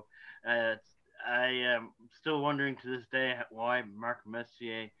around. So I am still wondering to this day why Mark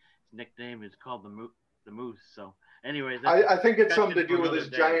Messier's nickname is called the Moose. So anyway, I think it's something to do with his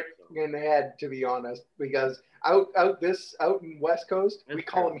giant head, to be honest, because out in West Coast, we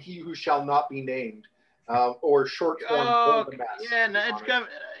call him he who shall not be named, or short form Golden Mass. Yeah, no, it's come.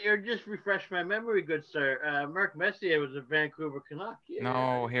 You're just refresh my memory, good sir. Mark Messier was a Vancouver Canuck. Yeah.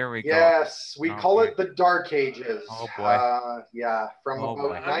 No, here we go. Yes, we call it the Dark Ages. Oh boy. I'm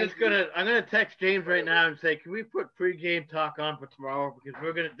gonna text James right now and say, can we put pre-game talk on for tomorrow, because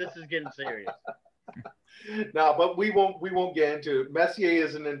this is getting serious. No, but we won't get into it. Messier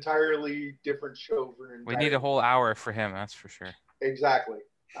is an entirely different show we need a whole hour for him, that's for sure. Exactly.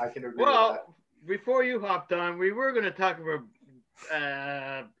 I can agree with that. Before you hopped on, we were going to talk about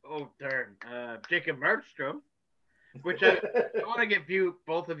Jacob Markstrom, which I want to get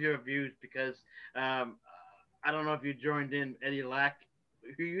both of your views, because I don't know if you joined in. Eddie Lack,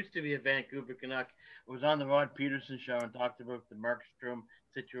 who used to be a Vancouver Canuck, was on the Rod Peterson show and talked about the Markstrom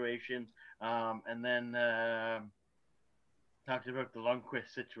situation, and then talked about the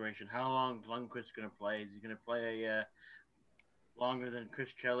Lundqvist situation. How long is Lundqvist going to play? Is he going to play longer than Chris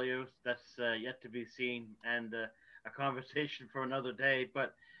Chelios? That's yet to be seen, and a conversation for another day.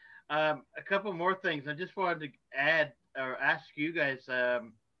 But a couple more things I just wanted to add or ask you guys,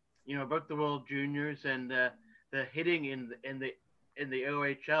 about the World Juniors and the hitting in the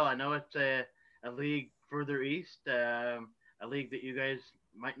OHL. I know it's a league further east, a league that you guys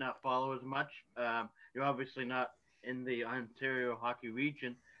might not follow as much. You're obviously not in the Ontario hockey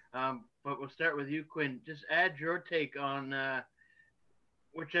region, but we'll start with you, Quinn. Just add your take on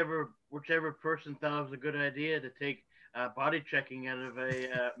whichever person thought it was a good idea to take body checking out of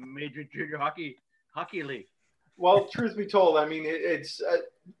a major junior hockey league. Well, truth be told, I mean, it's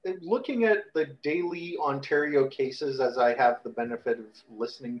looking at the daily Ontario cases, as I have the benefit of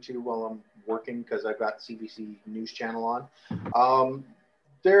listening to while I'm working, because I've got CBC News Channel on.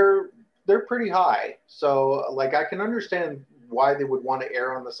 They're pretty high. So, like, I can understand why they would want to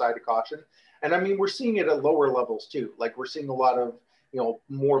err on the side of caution. And I mean, we're seeing it at lower levels too. Like, we're seeing a lot of,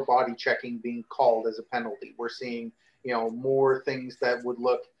 more body checking being called as a penalty. We're seeing, more things that would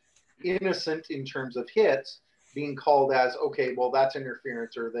look innocent in terms of hits being called as, okay, well, that's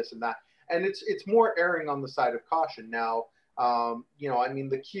interference or this and that. And it's more erring on the side of caution. Now, I mean,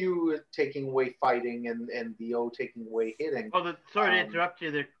 the Q taking away fighting and the O taking away hitting. Oh, sorry to interrupt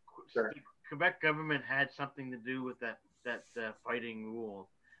you. The Quebec government had something to do with that fighting rule,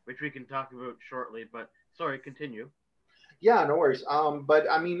 which we can talk about shortly. But sorry, continue. Yeah, no worries. But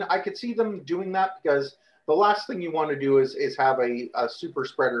I mean, I could see them doing that, because the last thing you want to do is have a super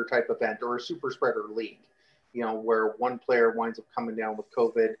spreader type event or a super spreader league, where one player winds up coming down with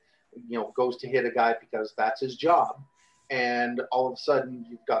COVID, goes to hit a guy because that's his job. and all of a sudden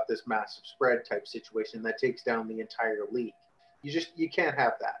you've got this massive spread type situation that takes down the entire league. You can't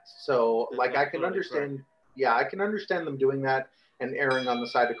have that. So like I can understand, I can understand them doing that and erring on the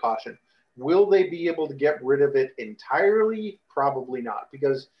side of caution. Will they be able to get rid of it entirely? Probably not,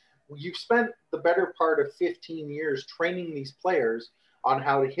 because you've spent the better part of 15 years training these players on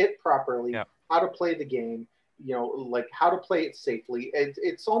how to hit properly, how to play the game, like how to play it safely.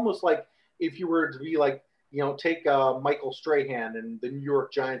 It's almost like if you were to be like, take Michael Strahan and the New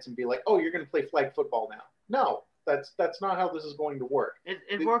York Giants and be like, oh, you're going to play flag football now. No, that's not how this is going to work.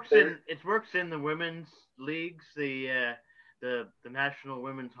 It works in the women's leagues, the National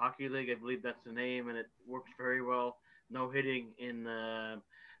Women's Hockey League, I believe that's the name, and it works very well. No hitting in the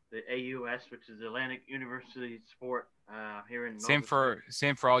AUS, which is Atlantic University Sport here in same for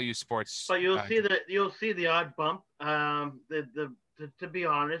all you sports. But you'll see the odd bump. To be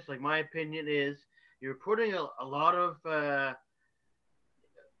honest, like my opinion is you're putting a lot of I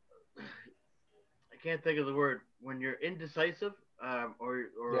can't think of the word when you're indecisive or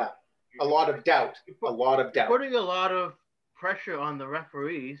a lot of doubt. Putting a lot of pressure on the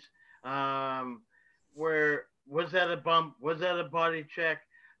referees. Where was that a bump? Was that a body check?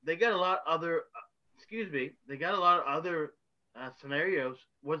 They got a lot other. They got a lot of other scenarios.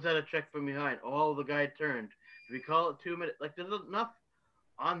 Was that a check from behind? Oh, the guy turned. Do we call it 2 minutes? Like there's enough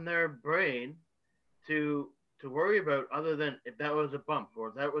on their brain to worry about other than if that was a bump or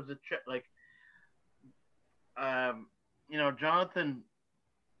if that was a check. Like, Jonathan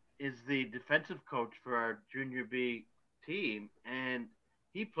is the defensive coach for our Junior B team, and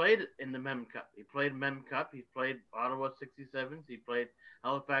he played in the Mem Cup. He played Mem Cup. He played Ottawa 67s. He played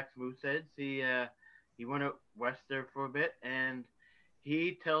Halifax Mooseheads. He went out west there for a bit, and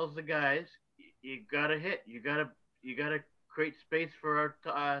he tells the guys, "You gotta hit. You gotta create space for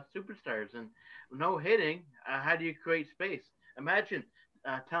our superstars." And no hitting. How do you create space? Imagine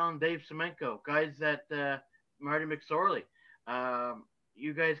telling Dave Semenko, guys that Marty McSorley,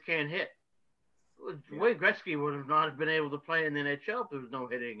 you guys can't hit. Wayne Gretzky would have not been able to play in the NHL if there was no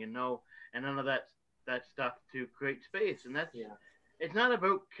hitting and none of that stuff to create space. And that's it's not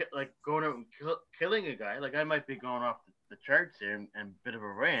about like going out and killing a guy. Like I might be going off the charts here and a bit of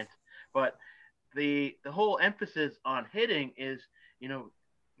a rant, but the whole emphasis on hitting is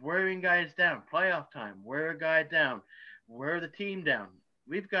wearing guys down, playoff time, wear a guy down, wear the team down.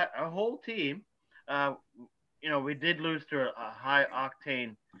 We've got our whole team. We did lose to a high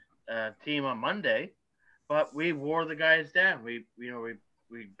octane team on Monday, but we wore the guys down. We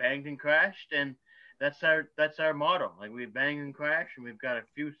banged and crashed, and that's our motto. Like we bang and crash, and we've got a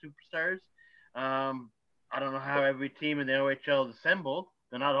few superstars. I don't know how every team in the OHL is assembled.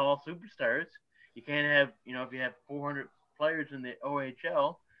 They're not all superstars. You can't have if you have 400 players in the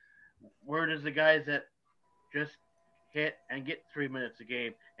OHL, where does the guys that just hit and get 3 minutes a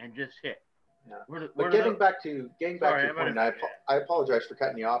game and just hit? Yeah. But getting back to your point, I apologize for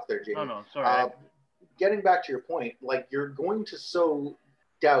cutting you off there, Jamie. No, sorry. Getting back to your point, like you're going to sow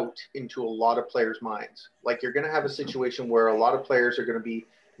doubt into a lot of players' minds. Like you're going to have a situation where a lot of players are going to be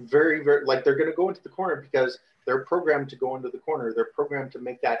very, very, like they're going to go into the corner because they're programmed to go into the corner. They're programmed to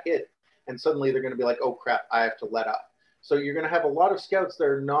make that hit. And suddenly they're going to be like, oh crap, I have to let up. So you're going to have a lot of scouts that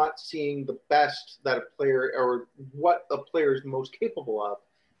are not seeing the best that a player or what a player is most capable of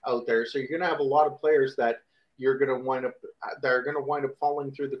out there. So you're going to have a lot of players that are going to wind up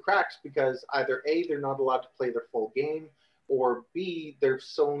falling through the cracks because either A, they're not allowed to play their full game, or B, they're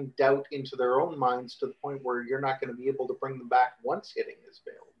sown doubt into their own minds to the point where you're not going to be able to bring them back once hitting is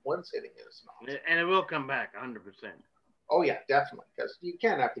failed, once hitting is not. And it will come back 100%. Oh yeah, definitely, because you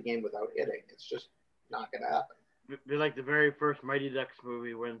can't have the game without hitting. It's just not going to happen. Be like the very first Mighty Ducks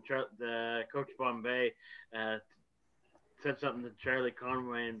movie when the Coach Bombay said something to Charlie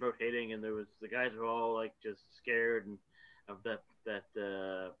Conway about hitting, and the guys were all like just scared of that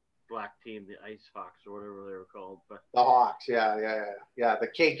black team, the Ice Hawks or whatever they were called. But the Hawks, yeah, the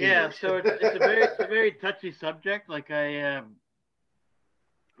cake eaters. Yeah, so it's a very touchy subject. Like I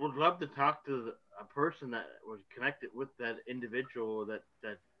would love to talk to a person that was connected with that individual, that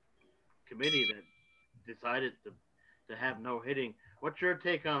committee that decided to have no hitting. What's your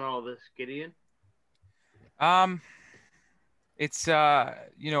take on all this, Gideon? It's I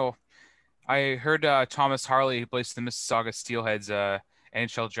heard Thomas Harley, who plays the Mississauga Steelheads,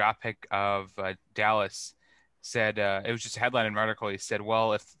 NHL draft pick of Dallas, said it was just a headline in an article. He said,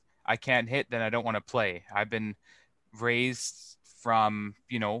 well, if I can't hit, then I don't want to play. I've been raised from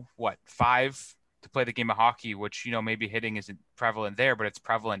 5 to play the game of hockey, which maybe hitting isn't prevalent there, but it's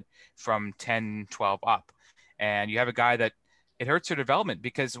prevalent from 10, 12 up. And you have a guy that it hurts their development,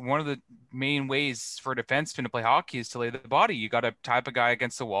 because one of the main ways for a defenseman to play hockey is to lay the body. You got to type a guy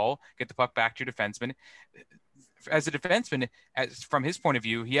against the wall, get the puck back to your defenseman. As a defenseman, from his point of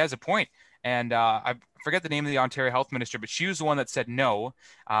view, he has a point. And I forget the name of the Ontario health minister, but she was the one that said no.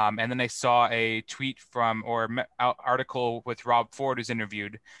 And then I saw a tweet article with Rob Ford, who's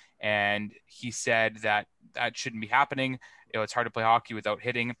interviewed, and he said that shouldn't be happening. It's hard to play hockey without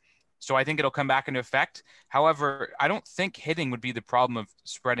hitting. So I think it'll come back into effect. However, I don't think hitting would be the problem of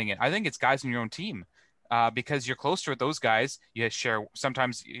spreading it. I think it's guys in your own team. Because you're closer with those guys. You share,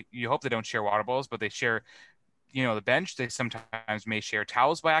 sometimes you hope they don't share water bottles, but they share, the bench. They sometimes may share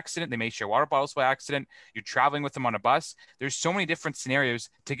towels by accident. They may share water bottles by accident. You're traveling with them on a bus. There's so many different scenarios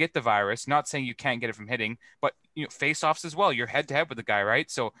to get the virus. Not saying you can't get it from hitting, but face-offs as well. You're head-to-head with the guy,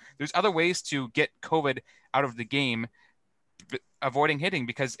 right? So there's other ways to get COVID out of the game, avoiding hitting,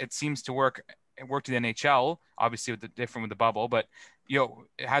 because it seems to work. It worked in the NHL, obviously different with the bubble, but it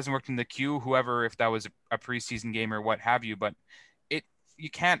hasn't worked in the Q, whoever, if that was a preseason game or what have you. But you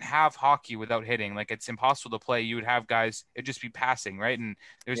can't have hockey without hitting. Like, it's impossible to play. You would have guys, it'd just be passing, right? And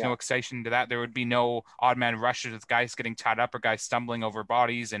there's no excitation to that. There would be no odd man rushes with guys getting tied up or guys stumbling over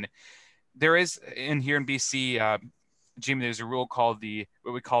bodies. And there is here in BC, Jimmy, there's a rule called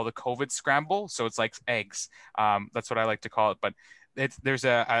what we call the COVID scramble. So it's like eggs. That's what I like to call it. But there's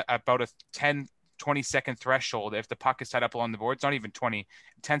about a 20-second threshold. If the puck is tied up along the board, it's not even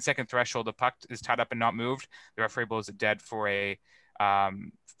 10-second threshold. The puck is tied up and not moved. The referee blows it dead for a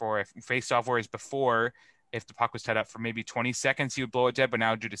face-off. Whereas before, if the puck was tied up for maybe 20 seconds, he would blow it dead. But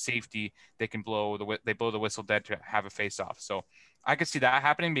now, due to safety, they can blow the whistle dead to have a face-off. So I could see that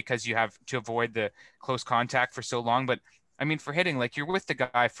happening, because you have to avoid the close contact for so long. But I mean, for hitting, like, you're with the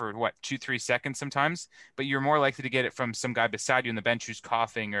guy for 2-3 seconds sometimes, but you're more likely to get it from some guy beside you on the bench who's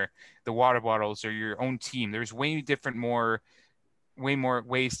coughing, or the water bottles, or your own team. There's way more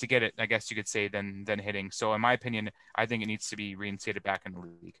ways to get it, I guess you could say, than hitting. So in my opinion, I think it needs to be reinstated back in the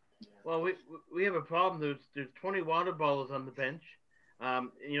league. Well, we have a problem. There's 20 water bottles on the bench.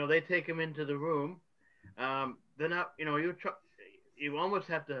 They take them into the room. They're not, you almost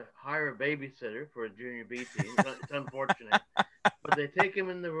have to hire a babysitter for a junior B team. It's unfortunate. But they take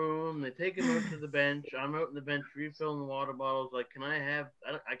him in the room. They take him out to the bench. I'm out on the bench refilling the water bottles. Like,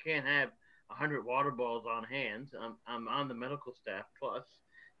 I can't have 100 water bottles on hand. I'm on the medical staff plus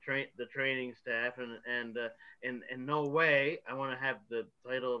the training staff, and in no way I want to have the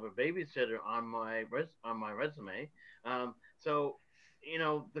title of a babysitter on my resume. So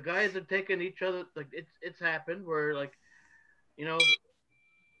the guys are taking each other. Like, it's happened where, like,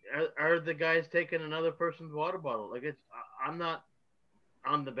 are the guys taking another person's water bottle? Like, I'm not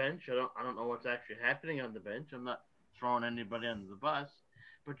on the bench. I don't know what's actually happening on the bench. I'm not throwing anybody under the bus.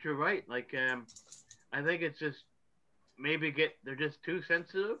 But you're right. Like, I think it's just they're just too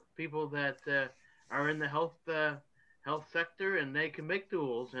sensitive. People that are in the health sector, and they can make the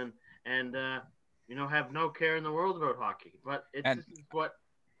rules and have no care in the world about hockey. But this is what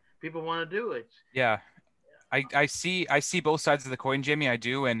people want to do. I see both sides of the coin, Jimmy. I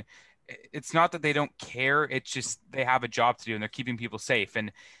do, and it's not that they don't care. It's just they have a job to do, and they're keeping people safe.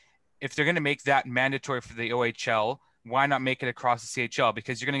 And if they're going to make that mandatory for the OHL, why not make it across the CHL?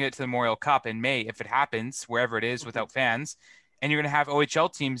 Because you're going to get to the Memorial Cup in May, if it happens, wherever it is, without fans. And you're going to have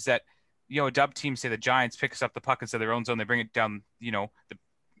OHL teams that, dub teams, say the Giants, picks up the puck instead of their own zone. They bring it down, the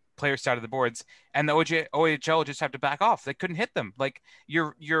player side of the boards. And the OHL just have to back off. They couldn't hit them. Like,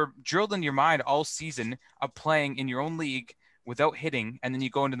 you're drilled in your mind all season of playing in your own league without hitting. And then you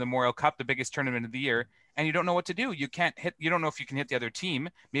go into the Memorial Cup, the biggest tournament of the year, and you don't know what to do. You can't hit. You don't know if you can hit the other team.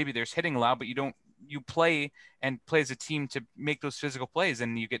 Maybe there's hitting allowed, but you play as a team to make those physical plays,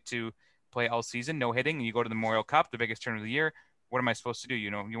 and you get to play all season, no hitting, and you go to the Memorial Cup, the biggest tournament of the year. What am I supposed to do?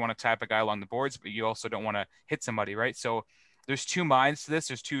 You want to tap a guy along the boards, but you also don't want to hit somebody, right? So there's two minds to this.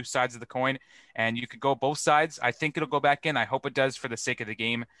 There's two sides of the coin, and you could go both sides. I think it'll go back in. I hope it does for the sake of the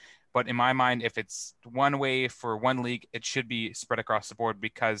game. But in my mind, if it's one way for one league, it should be spread across the board,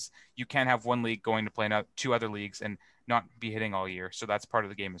 because you can't have one league going to play two other leagues and not be hitting all year. So that's part of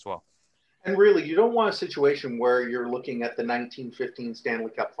the game as well. And really, you don't want a situation where you're looking at the 1915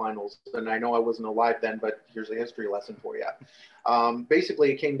 Stanley Cup Finals. And I know I wasn't alive then, but here's a history lesson for you.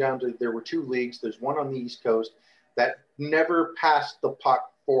 Basically, it came down to there were two leagues. There's one on the East Coast that never passed the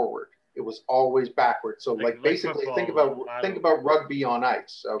puck forward. It was always backwards. So, like basically, think about rugby on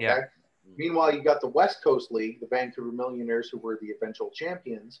ice. Okay. Yeah. Meanwhile, you got the West Coast League, the Vancouver Millionaires, who were the eventual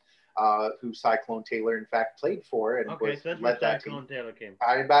champions, who Cyclone Taylor, in fact, played for, and led that team. Taylor came.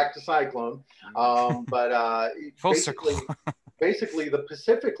 Back to Cyclone, but basically, the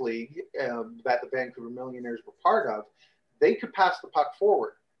Pacific League that the Vancouver Millionaires were part of, they could pass the puck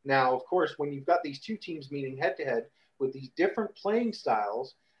forward. Now, of course, when you've got these two teams meeting head-to-head with these different playing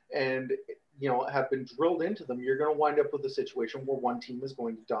styles and, have been drilled into them, you're going to wind up with a situation where one team is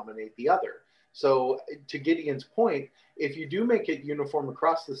going to dominate the other. So to Gideon's point, if you do make it uniform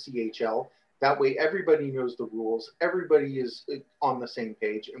across the CHL, that way everybody knows the rules, everybody is on the same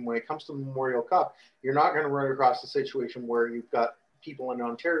page. And when it comes to the Memorial Cup, you're not going to run across a situation where you've got people in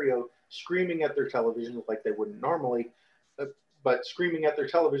Ontario screaming at their televisions like they wouldn't normally, but screaming at their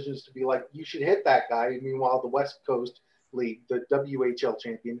televisions to be like, you should hit that guy. And meanwhile, the West Coast League, the WHL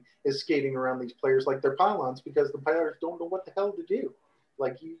champion, is skating around these players like they're pylons because the players don't know what the hell to do.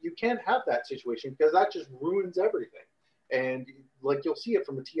 Like, you can't have that situation because that just ruins everything. And like, you'll see it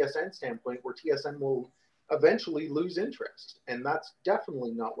from a TSN standpoint where TSN will eventually lose interest. And that's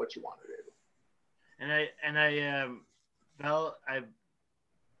definitely not what you want to do. And I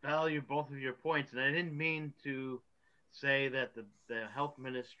value both of your points. And I didn't mean to say that the health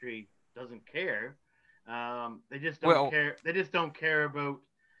ministry doesn't care. They just don't care. They just don't care about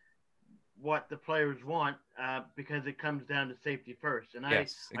what the players want because it comes down to safety first. And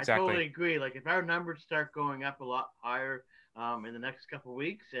yes, I totally agree. Like, if our numbers start going up a lot higher in the next couple of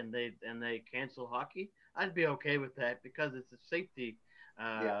weeks and they cancel hockey, I'd be okay with that because it's a safety,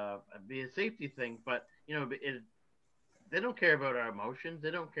 be a safety thing. But they don't care about our emotions.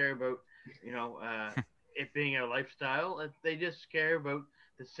 They don't care about it being a lifestyle. They just care about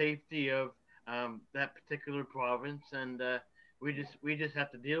the safety of that particular province, and we just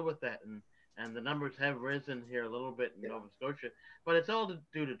have to deal with that. And the numbers have risen here a little bit in Nova Scotia, but it's all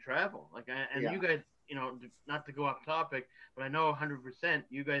due to travel. You guys, not to go off topic, but I know 100%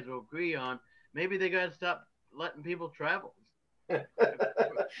 you guys will agree on maybe they got to stop letting people travel.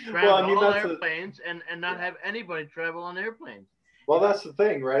 All airplanes and not have anybody travel on airplanes. Well, that's the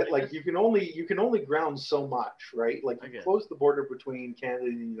thing, right? Like, you can only ground so much, right? Like, you close the border between Canada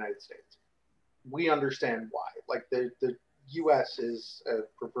and the United States. We understand why. Like, the U.S. is a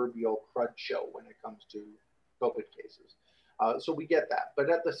proverbial crud show when it comes to COVID cases. So we get that. But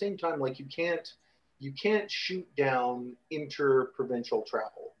at the same time, like, you can't shoot down inter-provincial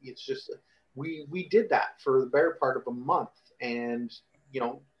travel. It's just, we did that for the better part of a month, and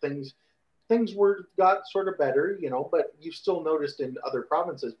things got sort of better, but you still noticed in other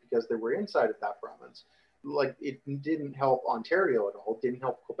provinces, because they were inside of that province, like, it didn't help Ontario at all. It didn't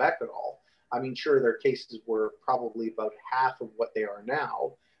help Quebec at all. I mean, sure, their cases were probably about half of what they are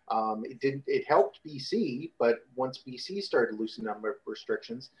now. It helped BC, but once BC started loosening up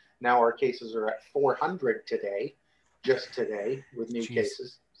restrictions, now our cases are at 400 today, just today, with new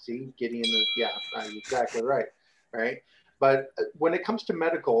cases. See, Gideon is, exactly right, right? But when it comes to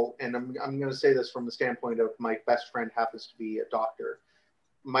medical, and I'm going to say this from the standpoint of my best friend happens to be a doctor.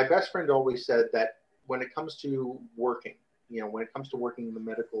 My best friend always said that when it comes to working, when it comes to working in the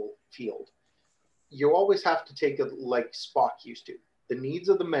medical field, you always have to take it like Spock used to. The needs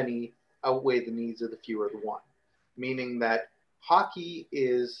of the many outweigh the needs of the few or the one. Meaning that hockey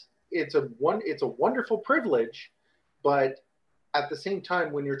it's a wonderful privilege, but at the same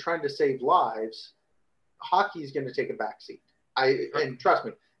time, when you're trying to save lives, hockey is going to take a backseat. And trust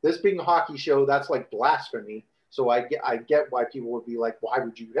me, this being a hockey show, that's like blasphemy. So I get why people would be like, why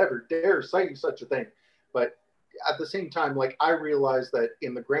would you ever dare say such a thing? But at the same time, like, I realize that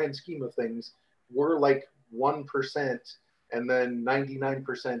in the grand scheme of things, we're like 1%, and then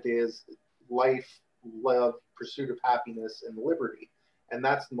 99% is life, love, pursuit of happiness, and liberty. And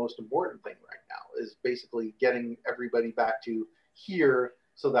that's the most important thing right now, is basically getting everybody back to here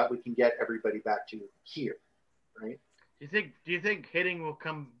so that we can get everybody back to here, right? Do you think hitting will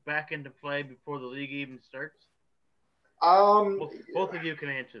come back into play before the league even starts? Both of you can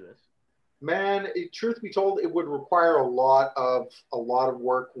answer this. Man, truth be told, it would require a lot of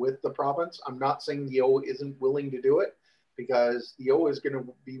work with the province. I'm not saying the O isn't willing to do it, because the O is going to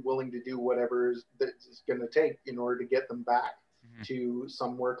be willing to do whatever it's going to take in order to get them back to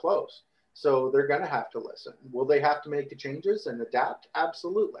somewhere close. So they're going to have to listen. Will they have to make the changes and adapt?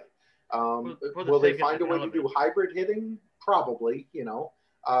 Absolutely. Will they find a way to do hybrid hitting? Probably.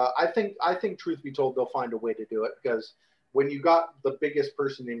 I think, truth be told, they'll find a way to do it, because when you got the biggest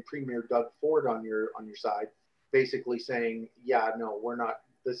person in Premier Doug Ford on your side, basically saying, yeah, no, we're not,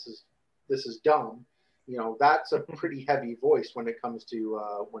 this is dumb, that's a pretty heavy voice when it comes to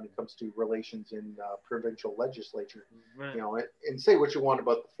relations in provincial legislature. Right. And say what you want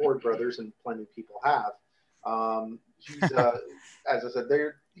about the Ford brothers, and plenty of people have. He's as I said,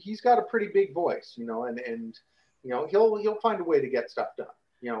 he's got a pretty big voice, and he'll find a way to get stuff done.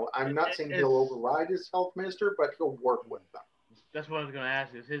 I'm not saying he'll override his health minister, but he'll work with them. that's what I was going to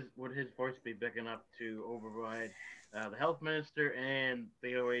ask. Would his voice be big enough to override the health minister and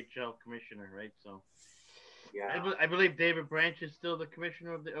the OHL commissioner, right? So, Yeah. I believe David Branch is still the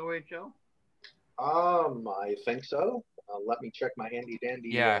commissioner of the OHL. I think so. Let me check my handy dandy.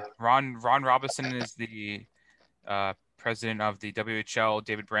 Yeah, Ron Robinson is the president of the WHL.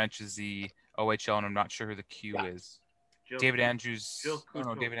 David Branch is the OHL, and I'm not sure who the Q is. David Andrews. Oh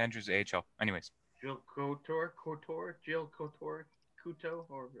no, David Andrews AHL. Anyways. Jill Couto, or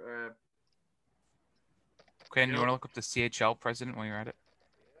Quinn, you want to look up the CHL president while you're at it?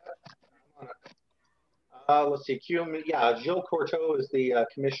 Let's see. Jill Courteau is the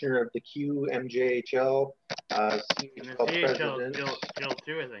commissioner of the QMJHL. CHL president. Jill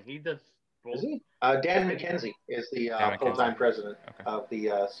too, I think. He does both. Is he? Dan McKenzie is the full-time president of the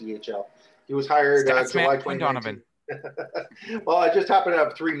CHL. He was hired July 2019. Well, I just happen to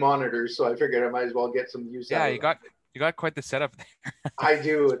have 3 monitors, so I figured I might as well get some use out of it. You got quite the setup there. I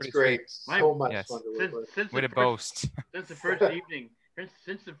do. It's great. So much fun to work with. Way to boast. Since the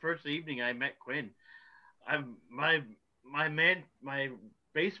first evening I met Quinn, my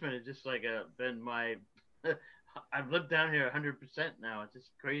basement is just like been my. I've lived down here 100% now. It's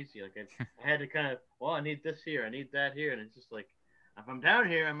just crazy. Like I had to kind of, I need this here, I need that here, and it's just like, if I'm down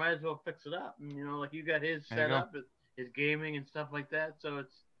here, I might as well fix it up. And like you got his set up, his gaming and stuff like that. So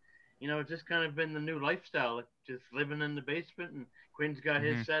it's, it's just kind of been the new lifestyle, like just living in the basement. And Quinn's got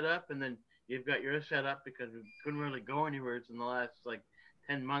his set up, and then you've got yours set up because we couldn't really go anywhere in the last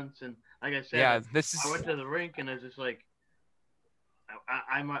 10 months. And like I said, I went to the rink and I was just like,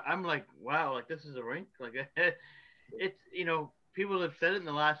 I'm like, wow, like this is a rink. Like it's, people have said it in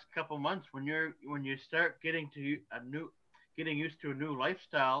the last couple months, when you start getting used to a new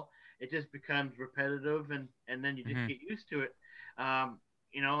lifestyle, it just becomes repetitive, and then you just get used to it. And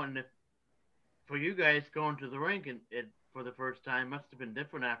if for you guys going to the rink and it for the first time must have been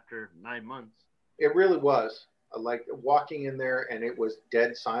different after 9 months. It really was. Like walking in there and it was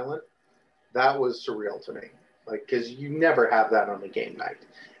dead silent. That was surreal to me. Like, because you never have that on a game night.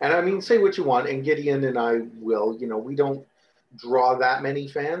 And I mean, say what you want, and Gideon and I will, we don't draw that many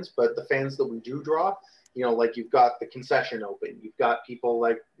fans, but the fans that we do draw, like you've got the concession open, you've got people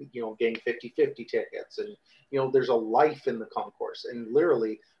getting 50-50 tickets, and, there's a life in the concourse. And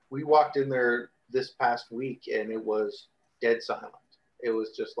literally, we walked in there this past week and it was dead silent. It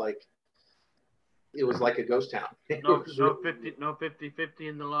was just like, it was like a ghost town. No 50-50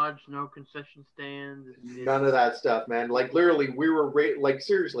 in the lodge, no concession stands. None of that stuff, man. Like literally, we were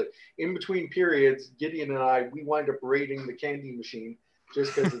seriously, in between periods, Gideon and I, we wind up raiding the candy machine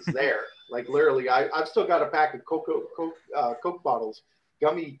just because it's there. Like literally, I've still got a pack of Coke bottles,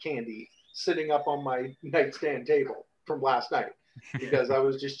 gummy candy, sitting up on my nightstand table from last night because I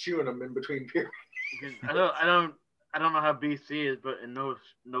was just chewing them in between periods. I don't know how BC is, but in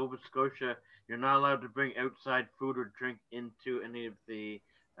Nova Scotia, you're not allowed to bring outside food or drink into any of the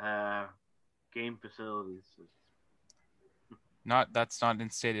game facilities. That's not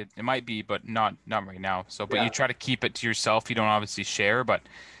instated. It might be, but not right now. So, but you try to keep it to yourself. You don't obviously share, but.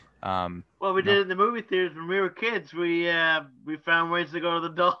 Well, we did it in the movie theaters when we were kids. We found ways to go to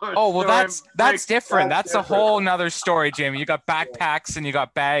the dollar store. Oh, well, that's different. That's a whole nother story, Jamie. You got backpacks and you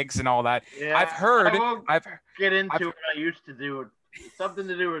got bags and all that. Yeah, I've get into what I used to do. Something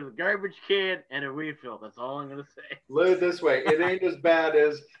to do with a garbage can and a refill. That's all I'm gonna say. Look at it this way: it ain't as bad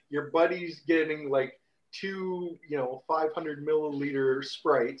as your buddies getting like 2, 500 milliliter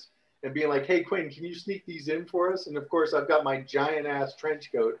Sprites and being like, "Hey Quinn, can you sneak these in for us?" And of course, I've got my giant ass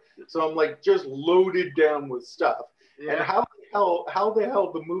trench coat, so I'm like just loaded down with stuff. Yeah. And how the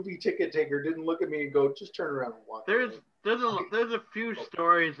hell the movie ticket taker didn't look at me and go, "Just turn around and walk"? There's a few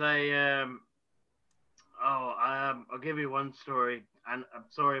stories I'll give you one story. I'm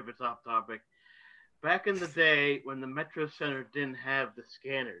sorry if it's off topic. Back in the day when the Metro Center didn't have the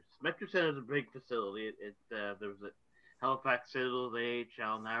scanners, Metro Center is a big facility. There was a Halifax Citadel, the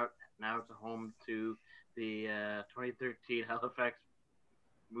AHL. Now it's a home to the 2013 Halifax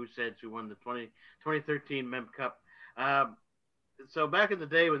Mooseheads, who won the 2013 Mem Cup. So back in the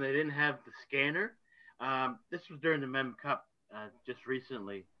day when they didn't have the scanner, this was during the Mem Cup just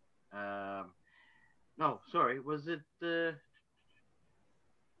recently. No, sorry. Was it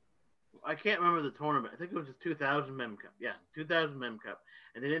I can't remember the tournament. I think it was the 2000 Mem Cup. Yeah, 2000 Mem Cup.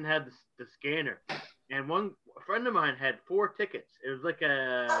 And they didn't have the scanner. And a friend of mine had 4 tickets. It was like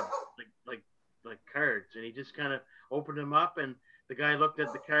cards. And he just kind of opened them up, and the guy looked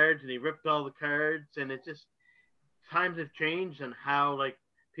at the cards, and he ripped all the cards. And it just, times have changed, and how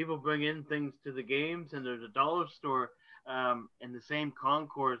people bring in things to the games. And there's a dollar store in the same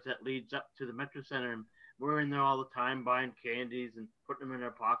concourse that leads up to the Metro Center in we're in there all the time buying candies and putting them in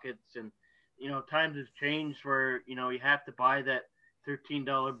our pockets. And, times have changed where, you have to buy that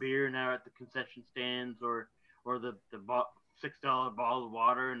 $13 beer now at the concession stands or the $6 bottle of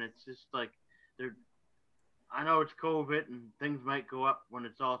water. And it's just like, I know it's COVID and things might go up when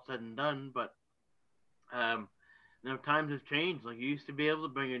it's all said and done, but, times have changed. Like, you used to be able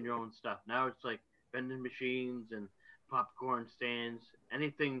to bring in your own stuff. Now it's like vending machines and popcorn stands,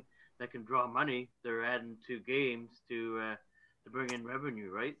 anything that can draw money, they're adding to games to bring in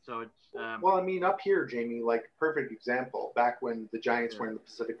revenue, right? So it's well, I mean, up here, Jamie, like perfect example. Back when the Giants were in the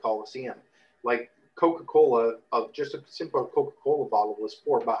Pacific Coliseum, like Coca-Cola, of just a simple Coca-Cola bottle was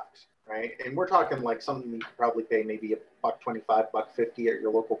 $4, right? And we're talking like something you could probably pay maybe $1.25, $1.50 at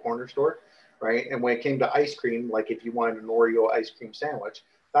your local corner store, right? And when it came to ice cream, like if you wanted an Oreo ice cream sandwich,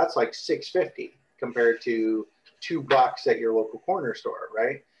 that's like $6.50 compared to $2 at your local corner store,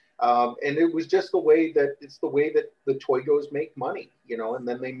 right? And it was just the way that the Toygos make money, and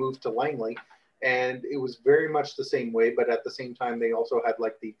then they moved to Langley, and it was very much the same way, but at the same time, they also had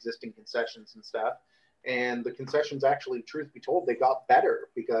like the existing concessions and stuff. And the concessions actually, truth be told, they got better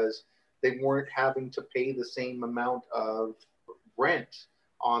because they weren't having to pay the same amount of rent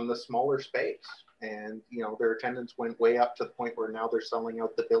on the smaller space. And, their attendance went way up to the point where now they're selling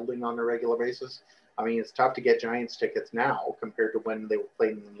out the building on a regular basis. I mean, it's tough to get Giants tickets now compared to when they were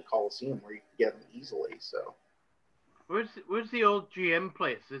playing in the Coliseum, where you could get them easily. So, where's the old GM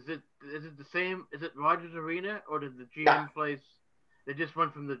place? Is it the same? Is it Rogers Arena, or did the GM place? They just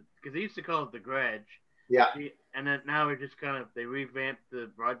went from because they used to call it the Garage. Yeah. And then now they revamped the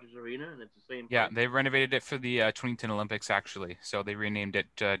Rogers Arena, and it's the same. Yeah, place. they renovated it for the 2010 Olympics actually, so they renamed it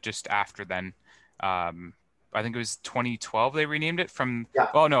just after then. I think it was 2012 they renamed it from. Yeah.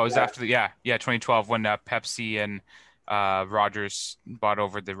 Oh no, it was after 2012 when Pepsi and Rogers bought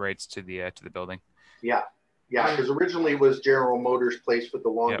over the rights to the building. Yeah, because originally it was General Motors' place for the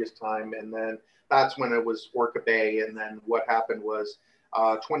longest time, and then that's when it was Orca Bay, and then what happened was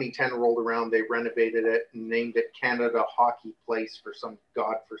 2010 rolled around, they renovated it and named it Canada Hockey Place for some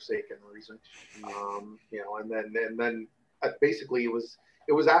godforsaken reason, and then basically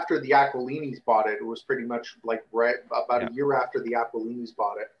it was after the Aquilinis bought it. It was pretty much like about a year after the Aquilinis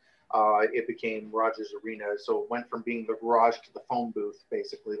bought it. It became Rogers Arena. So it went from being the garage to the phone booth.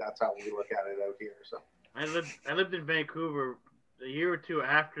 Basically, that's how we look at it out here. So I lived in Vancouver a year or two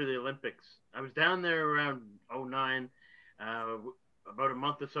after the Olympics. I was down there around 2009, about a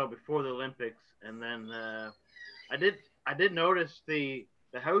month or so before the Olympics, and then I did notice the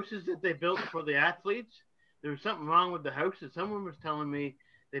houses that they built for the athletes. There was something wrong with the houses. Someone was telling me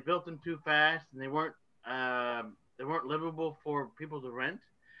they built them too fast and they weren't livable for people to rent.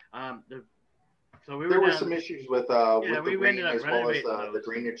 So there were some issues with the rain as well as the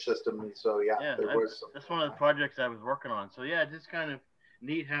drainage system. So there was some. That's one of the projects I was working on. So it's kind of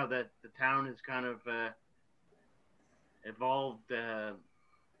neat how that the town has kind of evolved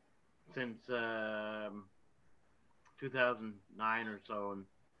since 2009 or so. And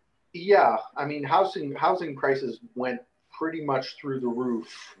yeah, I mean, housing prices went pretty much through the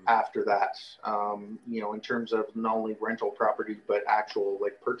roof after that, in terms of not only rental property, but actual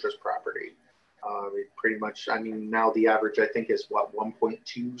like purchase property. Pretty much, I mean, now the average, I think, is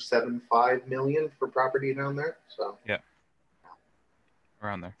 1.275 million for property down there. So yeah,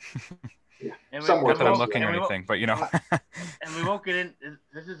 around there. Yeah, somewhere. Not that I'm looking or anything, but And we won't get in.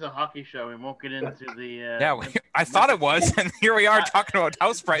 This is a hockey show. We won't get into the. I thought it was, and here we are talking about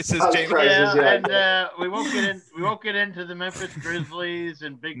house prices, Jamie. And we won't get in. We won't get into the Memphis Grizzlies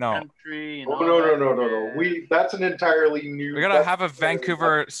and Big Country. And no. That's an entirely new. We're gonna have a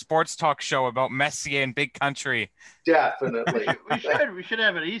Vancouver sports talk show about Messier and Big Country. Definitely. We should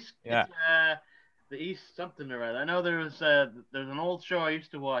have an East. Yeah. The East something or other. I know there's an old show I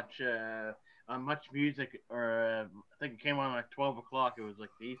used to watch on Much Music, or I think it came on like 12 o'clock. It was like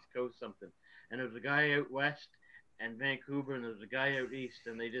the East Coast something, and there was a guy out west and Vancouver, and there was a guy out east,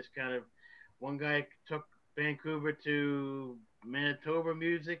 and they just kind of, one guy took Vancouver to Manitoba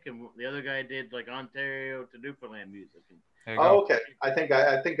music, and the other guy did like Ontario to Newfoundland music. Okay. I think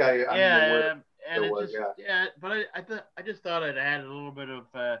I and it was, but I just thought I'd add a little bit of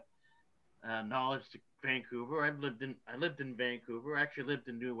knowledge to Vancouver. I lived in Vancouver. I actually lived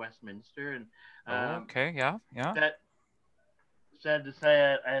in New Westminster, and that sad to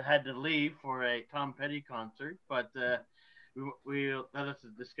say I had to leave for a Tom Petty concert, but that's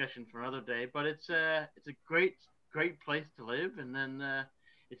a discussion for another day. But it's a great place to live, and then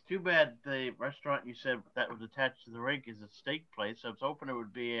it's too bad the restaurant you said that was attached to the rink is a steak place. I was hoping it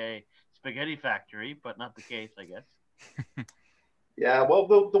would be a spaghetti factory, but not the case, I guess. Yeah, well,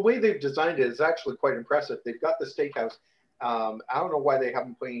 the way they've designed it is actually quite impressive. They've got the steakhouse. I don't know why they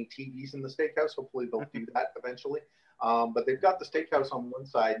haven't put any TVs in the steakhouse. Hopefully they'll do that eventually. But they've got the steakhouse on one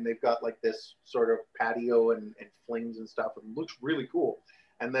side, and they've got like this sort of patio and flings and stuff. It looks really cool.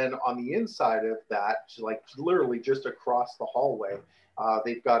 And then on the inside of that, like literally just across the hallway,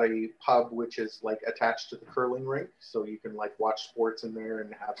 they've got a pub which is like attached to the curling rink, so you can like watch sports in there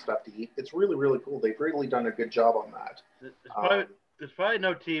and have stuff to eat. It's really, really cool. They've really done a good job on that. There's probably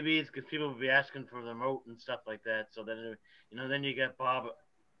no TVs because people will be asking for the remote and stuff like that. So then, then you get Bob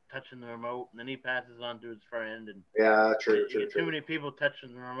touching the remote, and then he passes it on to his friend. And yeah, true. Too many people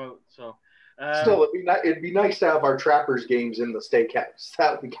touching the remote. So still, it'd be nice to have our Trappers games in the steakhouse.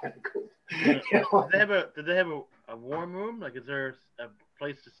 That would be kind of cool. Did they have a warm room? Like, is there a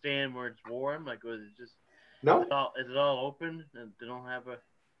place to stand where it's warm? Like, was it just no? Is it all open? And they don't have a.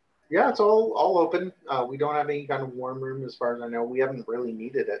 Yeah, it's all open. We don't have any kind of warm room as far as I know. We haven't really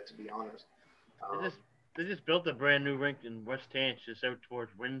needed it, to be honest. They just built a brand new rink in West Hants, just out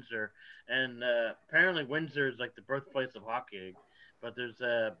towards Windsor, and apparently Windsor is like the birthplace of hockey. But there's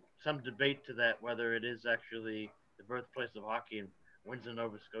some debate to that whether it is actually the birthplace of hockey in Windsor,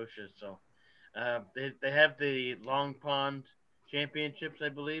 Nova Scotia. So they have the Long Pond Championships, I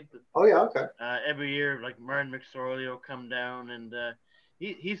believe. Oh yeah, okay. Every year, like Martin McSorley will come down, and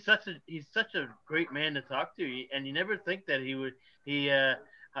he's such a great man to talk to, and you never think that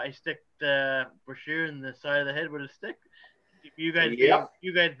I sticked Brashear in the side of the head with a stick. You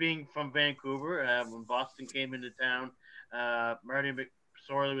guys being from Vancouver, when Boston came into town, Marty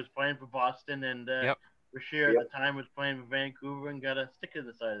McSorley was playing for Boston, and Brashear at the time was playing for Vancouver and got a stick in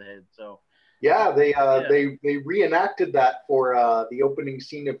the side of the head. So yeah, they reenacted that for the opening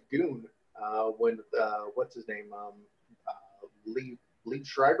scene of Goon when what's his name, Lee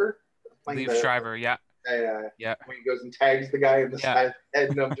Schreiber. Schreiber, yeah. Yeah. When he goes and tags the guy in the side of the head,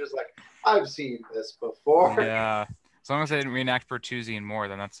 and I'm just like, I've seen this before. Yeah. As long as they didn't reenact Bertuzzi and more,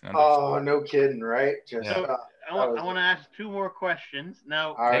 then that's oh, no kidding, right? Just, I want to ask two more questions.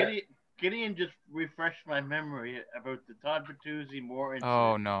 Now, Gideon just refreshed my memory about the Todd Bertuzzi more incident.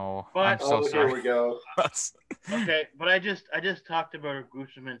 Oh no. But, I'm so sorry. Here we go. Okay, but I just talked about a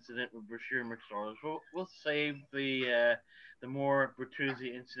gruesome incident with Brashear and McSorley. We'll save the more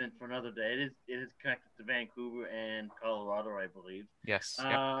Bertuzzi incident for another day. It is connected to Vancouver and Colorado, I believe. Yes.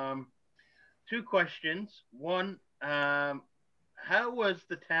 Two questions. One, how was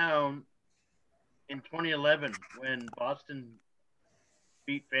the town in 2011 when Boston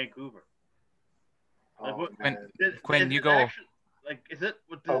beat Vancouver? Quinn, you go. Is it?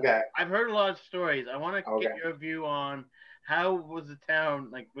 Okay. I've heard a lot of stories. I want to get your view on how was the town.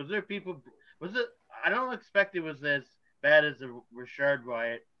 Like, was there people? Was it? I don't expect it was as bad as the Richard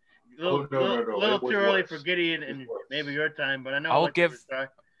riot. A little too early for Gideon and maybe your time, but I know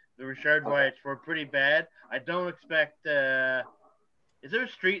the Richard riots were pretty bad. I don't expect. Is there a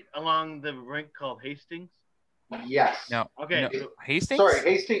street along the rink called Hastings? Yes. No. Okay. No. Hastings? Sorry,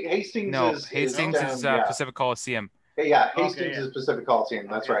 Hastings. No, is Hastings is Pacific Coliseum. Yeah, Hastings is Pacific Coliseum.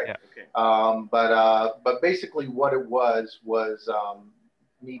 That's right. Yeah. Okay. But basically, what it was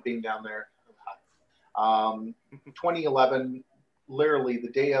me being down there. 2011, literally the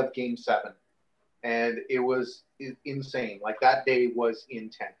day of Game 7, and it was insane. Like, that day was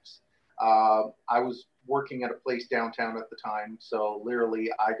intense. I was working at a place downtown at the time, so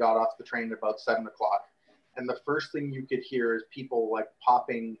literally I got off the train at about 7 o'clock, and the first thing you could hear is people like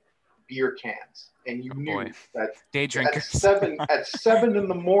popping beer cans, and you knew that day drinkers at 7 in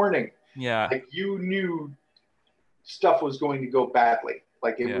the morning. Yeah, like, you knew stuff was going to go badly.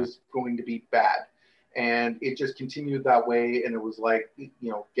 Like, it was going to be bad. And it just continued that way. And it was like,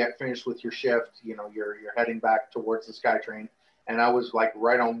 get finished with your shift. You're heading back towards the SkyTrain. And I was like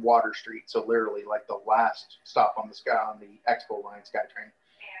right on Water Street. So literally like the last stop on the Expo Line SkyTrain.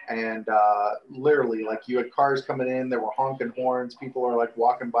 And literally, like, you had cars coming in, there were honking horns. People are like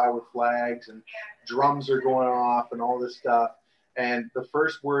walking by with flags, and drums are going off and all this stuff. And the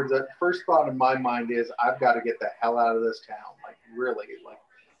first thought in my mind is, I've got to get the hell out of this town. Like, really, like,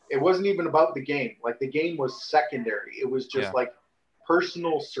 it wasn't even about the game. Like, the game was secondary. It was just like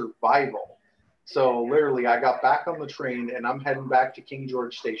personal survival. So literally, I got back on the train, and I'm heading back to King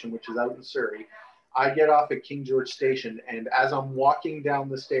George Station, which is out in Surrey. I get off at King George Station, and as I'm walking down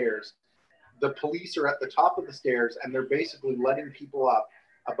the stairs, the police are at the top of the stairs, and they're basically letting people up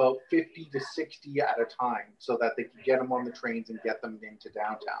about 50 to 60 at a time so that they could get them on the trains and get them into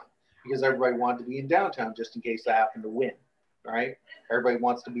downtown, because everybody wanted to be in downtown just in case they happened to win. Right? Everybody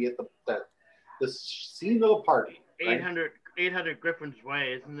wants to be at the scene of the party. Right? 800 Griffin's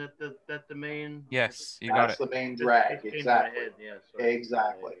Way, isn't it? That the main? Yes, you got That's it. the main drag, exactly. Yeah,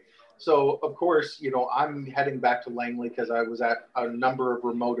 Exactly. So, of course, I'm heading back to Langley because I was at a number of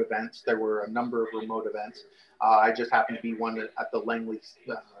remote events. There were a number of remote events. I just happened to be one at the Langley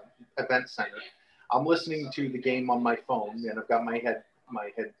event center. I'm listening to the game on my phone, and I've got my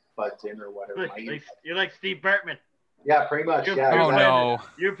headbuds in or whatever. You're like Steve Bertman. Yeah, pretty much. You're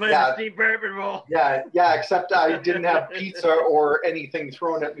playing the Steve Bertman role. Yeah, except I didn't have pizza or anything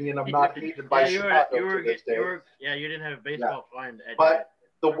thrown at me, and I'm not needed by Chicago to this day. You didn't have a baseball flying. But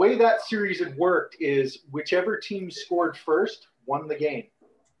the way that series had worked is whichever team scored first won the game.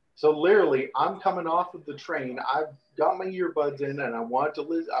 So literally, I'm coming off of the train. I've got my earbuds in, and I wanted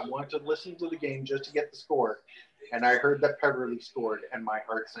to listen to the game just to get the score. And I heard that Peverly scored, and my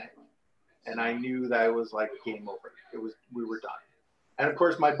heart sank. And I knew that it was like game over. We were done. And of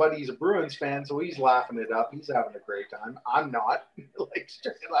course, my buddy's a Bruins fan, so he's laughing it up. He's having a great time. I'm not.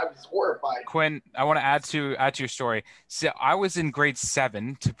 I was horrified. Quinn, I want to add to your story. So I was in grade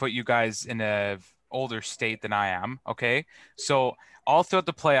 7 to put you guys in a older state than I am. Okay, so all throughout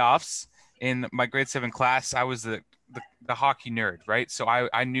the playoffs in my grade 7 class, I was the hockey nerd, right? So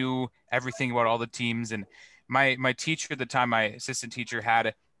I knew everything about all the teams, and my teacher at the time, my assistant teacher,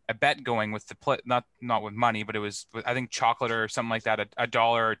 had a bet going with not with money, but it was with, I think, chocolate or something like that, a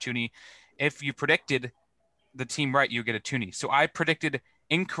dollar or toonie. If you predicted the team right, you get a toonie. So I predicted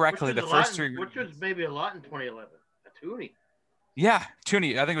incorrectly the first three, which was maybe a lot in 2011. A toonie. Yeah,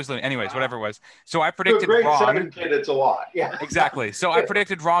 toonie. I think it was, anyways, whatever it was. So I predicted grade wrong. 7 kid, it's a lot. Yeah, exactly. So I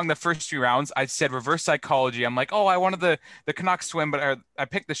predicted wrong the first 3 rounds. I said reverse psychology. I'm like, I wanted the Canucks to win, but I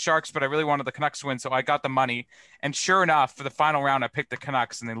picked the Sharks, but I really wanted the Canucks to win, so I got the money. And sure enough, for the final round, I picked the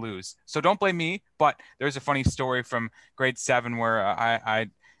Canucks and they lose. So don't blame me. But there's a funny story from grade 7 where I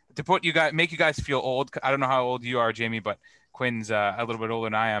to make you guys feel old. I don't know how old you are, Jamie, but Quinn's a little bit older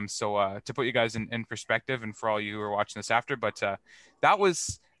than I am. So to put you guys in perspective, and for all you who are watching this after, but that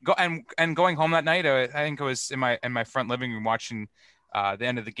was going home that night. I think I was in my front living room watching the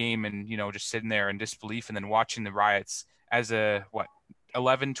end of the game, and just sitting there in disbelief, and then watching the riots as a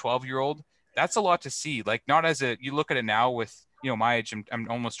 11, 12-year-old. That's a lot to see. Like, not as you look at it now with my age. I'm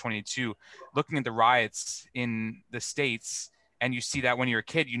almost 22. Looking at the riots in the States, and you see that when you're a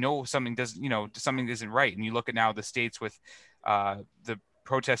kid, something something isn't right. And you look at now the States with the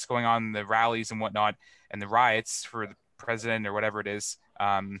protests going on, the rallies and whatnot, and the riots for the president or whatever it is.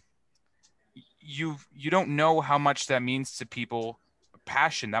 You don't know how much that means to people.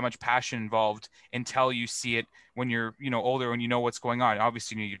 That much passion involved until you see it when you're older, when you know what's going on.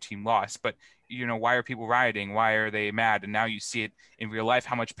 Obviously, your team lost, but why are people rioting? Why are they mad? And now you see it in real life,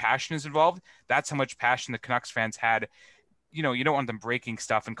 how much passion is involved. That's how much passion the Canucks fans had. You don't want them breaking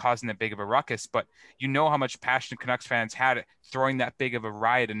stuff and causing that big of a ruckus, but how much passion Canucks fans had throwing that big of a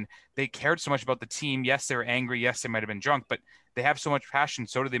riot, and they cared so much about the team. Yes, they were angry. Yes, they might have been drunk, but they have so much passion.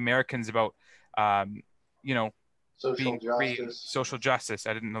 So do the Americans about, social justice.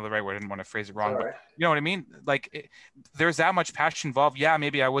 I didn't know the right word. I didn't want to phrase it wrong, but you know what I mean? Like, there's that much passion involved. Yeah,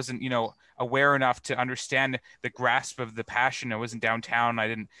 maybe I wasn't, aware enough to understand the grasp of the passion. I wasn't downtown. I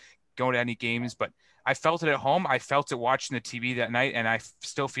didn't go to any games, but I felt it at home. I felt it watching the TV that night, and I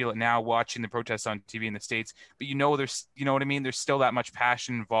still feel it now watching the protests on TV in the States. But there's, what I mean? There's still that much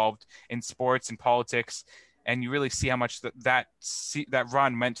passion involved in sports and politics, and you really see how much that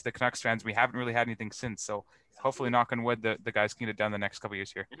run meant to the Canucks fans. We haven't really had anything since, so hopefully, knock on wood, the guys can get it done the next couple of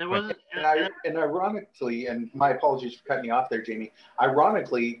years here. And ironically, and my apologies for cutting you off there, Jamie.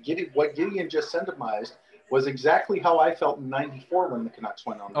 Ironically, what Gideon just sentimented was exactly how I felt in '94 when the Canucks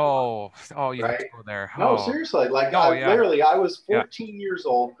went on. You have to go there. No, seriously. Literally, I was 14 years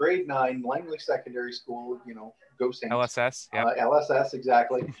old, grade 9, Langley Secondary School. Go Saints. LSS. Yeah. LSS,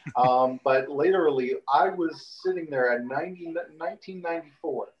 exactly. But literally, I was sitting there at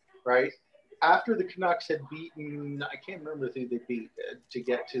 1994, right? After the Canucks had beaten, I can't remember who they beat to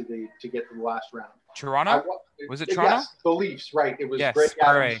get to the last round. Toronto? Was it Toronto? Yes, the Leafs, right. It was yes, Greg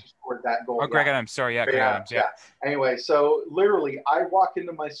Adams who scored that goal. Oh, Greg Adams, sorry. Yeah, Greg Adams, yeah. Anyway, so literally, I walk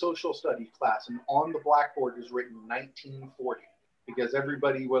into my social studies class, and on the blackboard is written 1940, because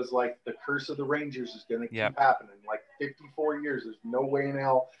everybody was like, the curse of the Rangers is going to keep happening. Like 54 years, there's no way in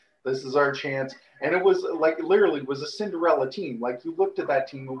hell. This is our chance. And it was like literally was a Cinderella team. Like, you looked at that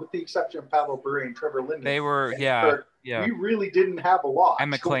team, and with the exception of Pavel Bure and Trevor Linden. They were, we really didn't have a lot.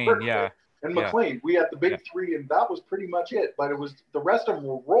 And McLean, And McLean. We had the big three, and that was pretty much it. But it was the rest of them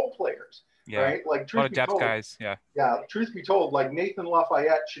were role players, right? Like, a lot of depth guys, Yeah, truth be told, like, Nathan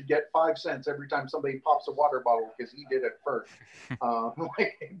Lafayette should get 5 cents every time somebody pops a water bottle because he did it first.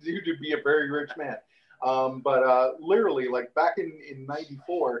 Dude would be a very rich man. But literally, like back in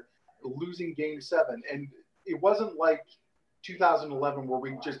 '94, losing Game 7, and it wasn't like 2011 where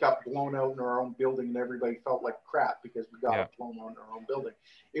we just got blown out in our own building and everybody felt like crap because we got blown out in our own building.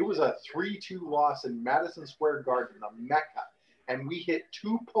 It was a 3-2 loss in Madison Square Garden, the Mecca, and we hit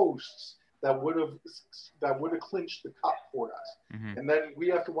 2 posts that would have clinched the cup for us. Mm-hmm. And then we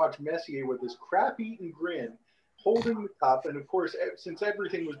have to watch Messier with this crap-eaten grin holding the cup. And of course, since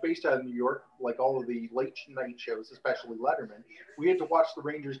everything was based out of New York, like all of the late night shows, especially Letterman, we had to watch the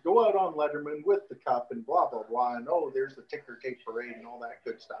Rangers go out on Letterman with the cup and blah, blah, blah. And there's the ticker tape parade and all that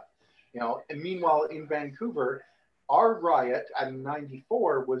good stuff. And meanwhile in Vancouver, our riot at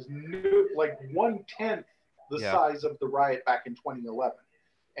 '94 was like 1/10 the size of the riot back in 2011.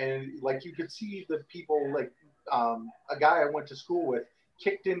 And like you could see the people, like a guy I went to school with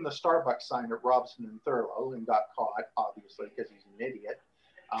kicked in the Starbucks sign at Robson and Thurlow and got caught, obviously, because he's an idiot.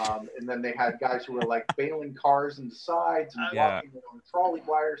 And then they had guys who were like bailing cars into sides and blocking them on trolley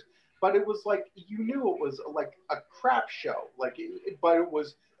wires. But it was like, you knew it was like a crap show. But it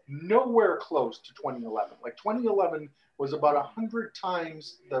was nowhere close to 2011. Like 2011 was about 100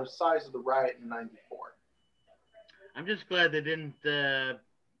 times the size of the riot in '94. I'm just glad they didn't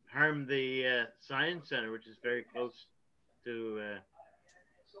harm the Science Center, which is very close to.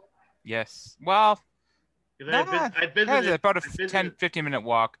 Yes. Well, I visited about a 10-15 minute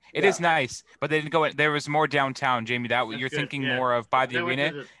walk. It is nice, but they didn't go in. There was more downtown, Jamie. You're good, thinking more of by the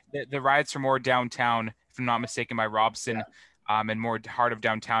arena. The riots are more downtown, if I'm not mistaken, by Robson, and more heart of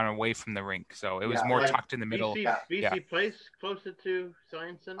downtown away from the rink. So it was more tucked in the middle. BC Place closer to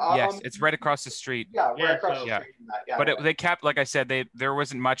Science Center? Yes, it's right across the street. Right across the street from that. But they kept, like I said, there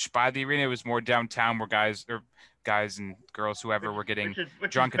wasn't much by the arena. It was more downtown where guys and girls, whoever, were getting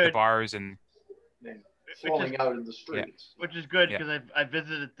drunk at the bars and flowing out in the streets. Which is good because I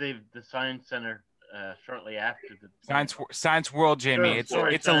visited the Science Center shortly after the Science World, Jamie.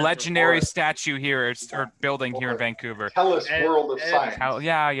 It's a legendary statue here, or building here in Vancouver. Telus World of Science.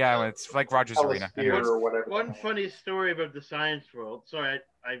 It's like Rogers Arena. Or whatever. One funny story about the Science World. Sorry,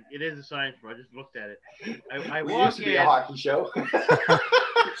 it is a Science World. I just looked at it. I we used to be a hockey show.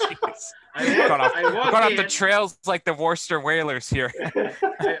 I got off the trails like the Worcester Whalers here.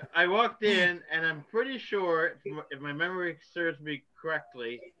 I walked in, and I'm pretty sure, if my memory serves me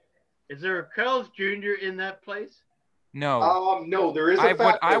correctly, is there a Carl's Jr. in that place? No. No, there is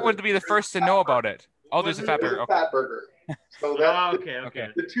I would be the first to know about it. Oh, there's a Fat Burger. Fat Burger. So that, okay.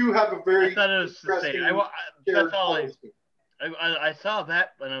 The two have a very I thought it was the same. That's all I saw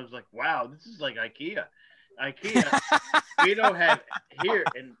that, and I was like, wow, this is like IKEA. We don't have here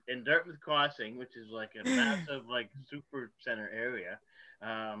in Dartmouth Crossing, which is like a massive like super center area.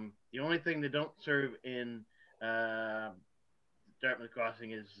 The only thing they don't serve in Dartmouth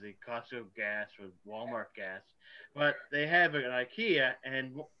Crossing is the Costco gas or Walmart gas, but they have an IKEA,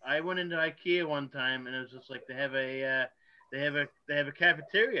 and I went into IKEA one time, and it was just like they have a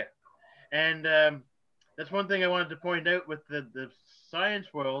cafeteria, and that's one thing I wanted to point out with the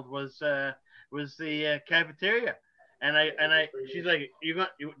Science World was the cafeteria, and she's like, do you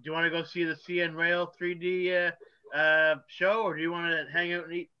want to go see the CN Rail 3D show, or do you want to hang out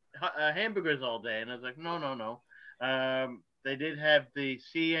and eat hamburgers all day? And I was like, no. They did have the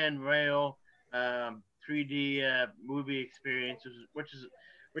CN Rail 3D movie experience,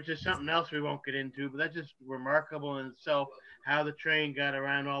 which is something else we won't get into, but that's just remarkable in itself, how the train got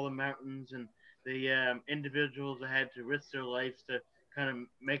around all the mountains and the individuals that had to risk their lives to kind of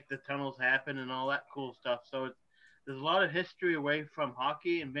make the tunnels happen and all that cool stuff. So there's a lot of history away from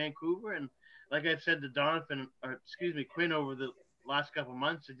hockey in Vancouver, and like I've said to Quinn over the last couple of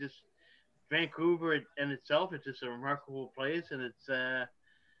months, Vancouver in itself, it's just a remarkable place, and it's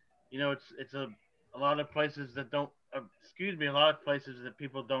it's a lot of places that a lot of places that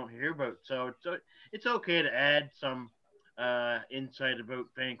people don't hear about. So it's okay to add some insight about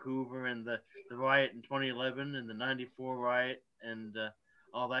Vancouver and the riot in 2011 and the '94 riot and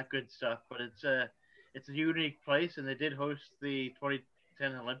all that good stuff. But it's a unique place, and they did host the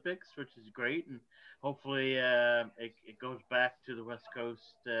 2010 Olympics, which is great, and hopefully it goes back to the West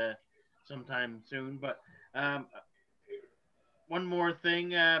Coast sometime soon. But one more thing,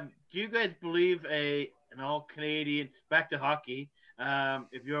 do you guys believe an all Canadian, back to hockey,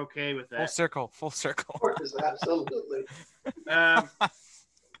 if you're okay with that? Full circle. Of course, absolutely.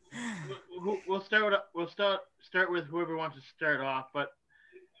 We'll start with whoever wants to start off, but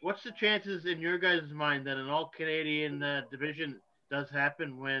what's the chances in your guys' mind that an all Canadian division does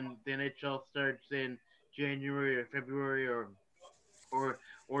happen when the NHL starts in January or February,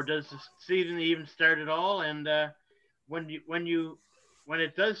 or does the season even start at all? And when you when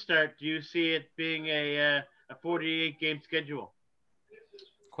it does start, do you see it being a 48-game schedule?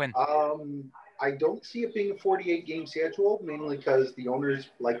 Quinn. I don't see it being a 48-game schedule, mainly because the owners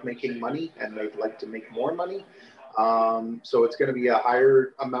like making money and they'd like to make more money. So it's going to be a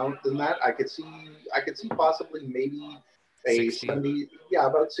higher amount than that. I could see possibly maybe a 70,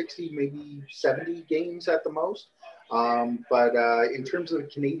 about 60, maybe 70 games at the most. But in terms of the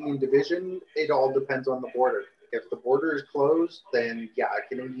Canadian division, it all depends on the border. If the border is closed, then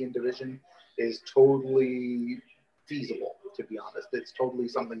Canadian division is totally feasible, to be honest. It's totally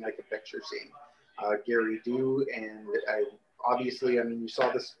something I could picture seeing Gary do. And obviously, I mean, you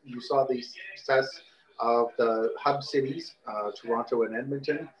saw the success of the hub cities, Toronto and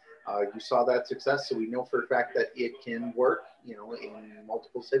Edmonton. You saw that success, so we know for a fact that it can work, in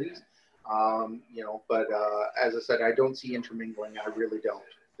multiple cities. But as I said, I don't see intermingling. I really don't.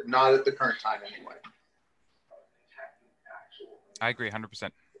 Not at the current time, anyway. I agree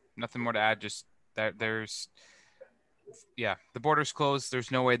 100%. Nothing more to add. Just that the border's closed. There's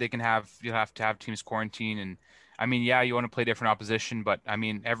no way you'll have to have teams quarantine. And I mean, you want to play different opposition, but I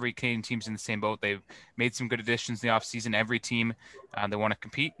mean, every Canadian team's in the same boat. They've made some good additions in the offseason. Every team, they want to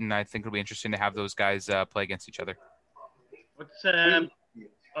compete. And I think it'll be interesting to have those guys play against each other.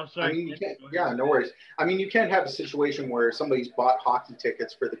 Oh, sorry. No worries. I mean, you can't have a situation where somebody's bought hockey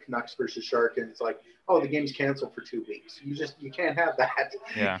tickets for the Canucks versus Shark, and it's like, oh, the game's canceled for 2 weeks. You can't have that.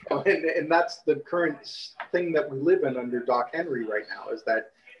 Yeah. And that's the current thing that we live in under Doc Henry right now, is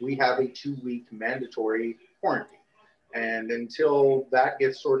that we have a 2-week mandatory quarantine. And until that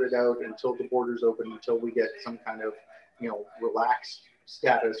gets sorted out, until the borders open, until we get some kind of, relaxed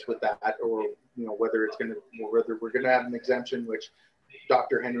status with that, or, whether we're going to have an exemption, which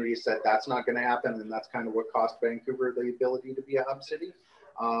Dr. Henry said that's not going to happen, and that's kind of what cost Vancouver the ability to be a hub city.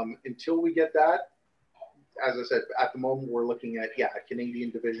 Until we get that, as I said, at the moment we're looking at a Canadian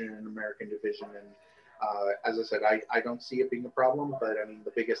division and American division, and as I said, I don't see it being a problem. But I mean,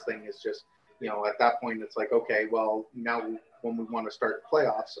 the biggest thing is just at that point it's like, okay, well, now when we want to start the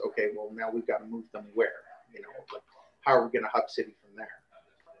playoffs, okay, well, now we've got to move them where, like, how are we going to hub city from there?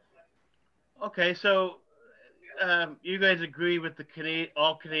 Okay, so. You guys agree with the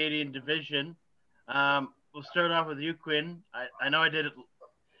all Canadian division. We'll start off with you, Quinn. I know I did it,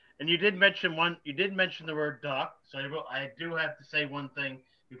 and you did mention the word Doc. So I do have to say one thing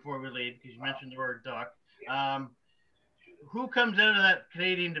before we leave, because you mentioned the word Doc. Who comes out of that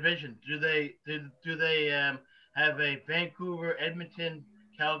Canadian division? Do they have a Vancouver, Edmonton,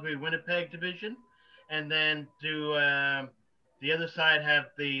 Calgary, Winnipeg division, and then do the other side have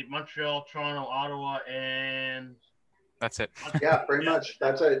the Montreal, Toronto, Ottawa, and that's it. Yeah, pretty much.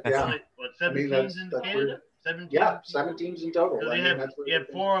 That's it. Yeah. What, 7 teams in Canada? 7 teams? Yeah, 7 teams in total. So you have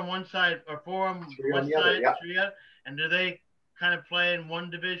 4 on one side, or 4 on one side, 3 other. And do they kind of play in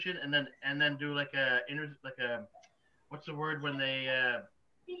one division and then do like a what's the word when they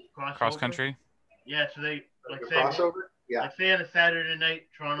cross country? Yeah, so they say crossover. Yeah. Like say on a Saturday night,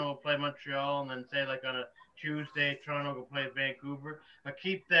 Toronto will play Montreal, and then say like on a Tuesday, Toronto will play Vancouver. But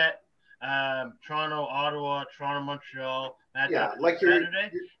keep that Toronto, Ottawa, Toronto, Montreal. Like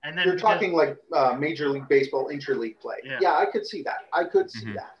Saturday. And then you're talking like Major League Baseball interleague play. Yeah, I could see that. I could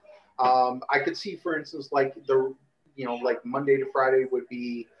see that. I could see, for instance, like like Monday to Friday would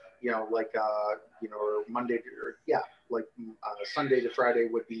be, or Monday to, Sunday to Friday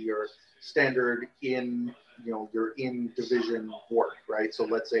would be your standard in, your in division work, right? So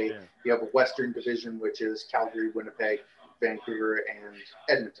let's say you have a Western division, which is Calgary, Winnipeg, Vancouver, and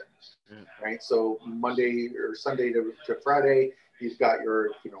Edmonton, right? So Monday or Sunday to Friday, you've got your,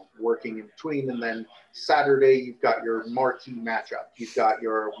 working in between, and then Saturday, you've got your marquee matchup. You've got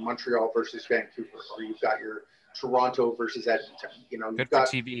your Montreal versus Vancouver, or you've got your Toronto versus Edmonton. Good for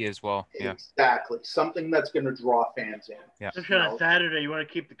TV as well. Yeah, exactly. Something that's going to draw fans in. Yeah. Especially on Saturday, you want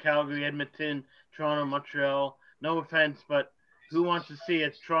to keep the Calgary, Edmonton, Toronto, Montreal. No offense, but who wants to see a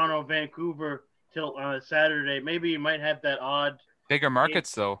Toronto, Vancouver tilt on a Saturday? Maybe you might have that odd bigger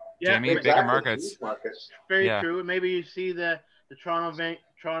markets though. Yeah, Jamie, exactly. Bigger markets. Very true. Maybe you see the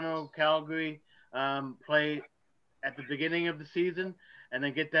Toronto, Calgary play at the beginning of the season, and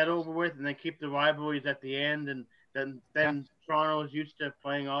then get that over with, and then keep the rivalries at the end, and then Toronto is used to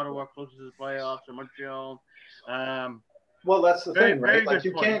playing Ottawa closer to the playoffs, or Montreal. Well, that's the thing, right? Like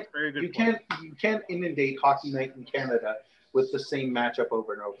you can't inundate Hockey Night in Canada with the same matchup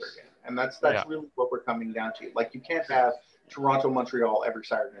over and over again, and that's really what we're coming down to. Like you can't have Toronto, Montreal every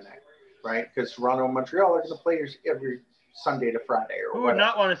Saturday night, right? Because Toronto and Montreal are going to play every Sunday to Friday, or who would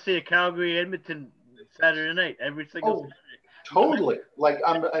not want to see a Calgary, Edmonton Saturday night every single Saturday? Totally. Like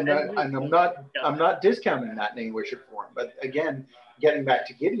I'm not discounting that in any way, shape, or form. But again, getting back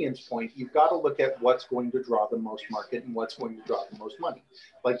to Gideon's point, you've got to look at what's going to draw the most market and what's going to draw the most money.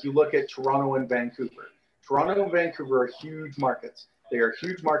 Like you look at Toronto and Vancouver. Toronto and Vancouver are huge markets. They are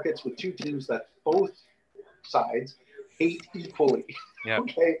huge markets with two teams that both sides hate equally. Yep.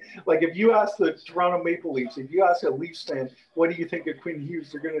 Okay? Like if you ask the Toronto Maple Leafs, if you ask a Leafs fan, what do you think of Quinn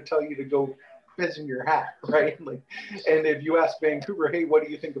Hughes? They're going to tell you to go piss in your hat, right? Like, and if you ask Vancouver, hey, what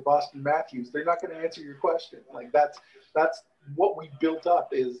do you think of Austin Matthews? They're not going to answer your question. Like that's what we built up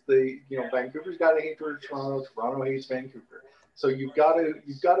is Vancouver's got to hate Toronto. Toronto hates Vancouver. So you've got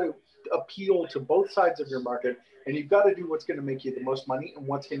to appeal to both sides of your market, and you've got to do what's going to make you the most money and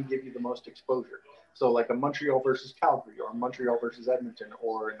what's going to give you the most exposure. So like a Montreal versus Calgary, or a Montreal versus Edmonton,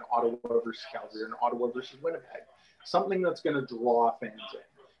 or an Ottawa versus Calgary, or an Ottawa versus Winnipeg. Something that's going to draw fans in.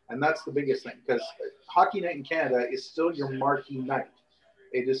 And that's the biggest thing, because Hockey Night in Canada is still your marquee night.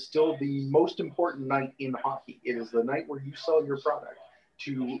 It is still the most important night in hockey. It is the night where you sell your product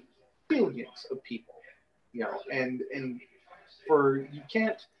to billions of people, and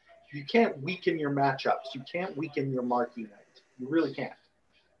you can't weaken your matchups. You can't weaken your marquee night. You really can't.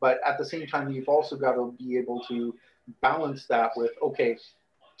 But at the same time, you've also got to be able to balance that with, okay,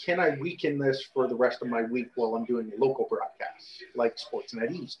 can I weaken this for the rest of my week while I'm doing local broadcasts like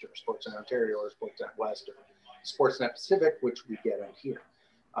Sportsnet East or Sportsnet Ontario or Sportsnet West or Sportsnet Pacific, which we get out here.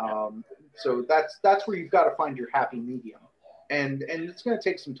 So that's where you've got to find your happy medium. And it's going to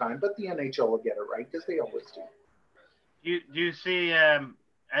take some time, but the NHL will get it right because they always do. Do you see,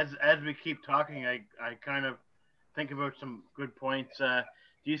 as we keep talking, I kind of think about some good points. Do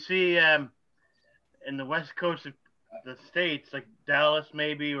you see in the West Coast of the States, like Dallas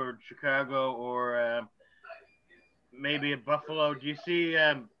maybe, or Chicago, or maybe a Buffalo, do you see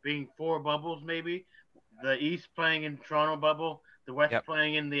being 4 bubbles maybe? The East playing in Toronto bubble, the West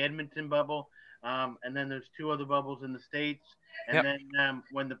playing in the Edmonton bubble, and then there's 2 other bubbles in the States. And then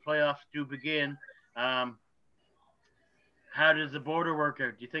when the playoffs do begin, how does the border work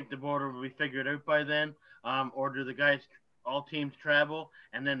out? Do you think the border will be figured out by then? Or do all teams travel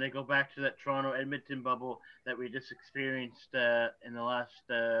and then they go back to that Toronto Edmonton bubble that we just experienced in the last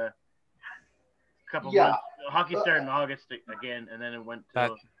couple months? Hockey started in August again, and then it went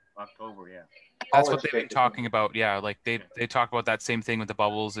to October. That's what they've been talking about. Like they talk about that same thing with the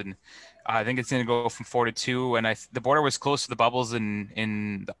bubbles, and I think it's going to go from 4 to 2. And the border was close to the bubbles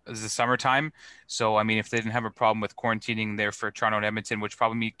in the summertime. So I mean, if they didn't have a problem with quarantining there for Toronto and Edmonton, which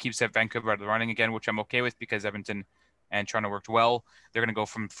probably keeps Vancouver out of the running again, which I'm okay with because Edmonton and Toronto worked well. They're going to go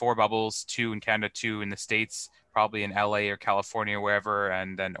from 4 bubbles, 2 in Canada, 2 in the States, probably in LA or California or wherever,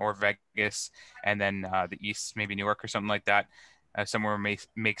 and then or Vegas, and then the East, maybe New York or something like that. Somewhere may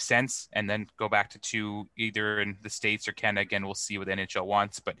make sense, and then go back to 2 either in the States or Canada. Again, we'll see what the NHL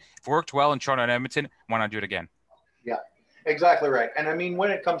wants. But if it worked well in Toronto and Edmonton, why not do it again? Yeah, exactly right. And I mean,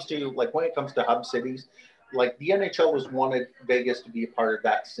 when it comes to hub cities, like the NHL has wanted Vegas to be a part of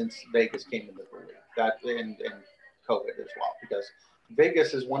that since Vegas came into the league. That and COVID as well, because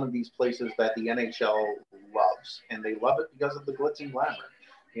Vegas is one of these places that the NHL loves, and they love it because of the glitz and glamour.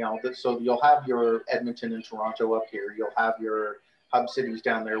 So you'll have your Edmonton and Toronto up here. You'll have your hub cities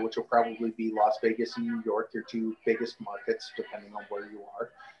down there, which will probably be Las Vegas and New York, your 2 biggest markets, depending on where you are,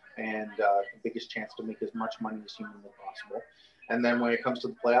 and the biggest chance to make as much money as humanly possible. And then when it comes to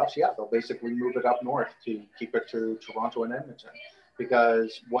the playoffs, they'll basically move it up north to keep it to Toronto and Edmonton.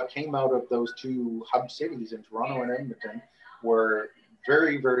 Because what came out of those 2 hub cities in Toronto and Edmonton were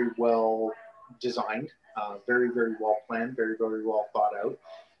very, very well designed, very, very well planned, very, very well thought out,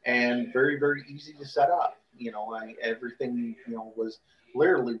 and very, very easy to set up. Everything, was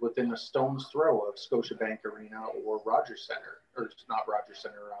literally within a stone's throw of Scotiabank Arena or Rogers Center, or not Rogers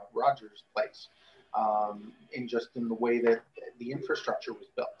Center, Rogers Place, in the way that the infrastructure was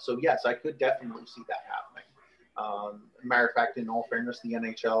built. So yes, I could definitely see that happening. Matter of fact, in all fairness, the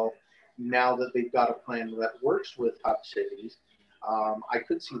NHL, now that they've got a plan that works with hub cities, I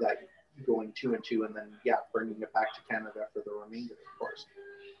could see that going 2 and 2, and then bringing it back to Canada for the remainder, of course.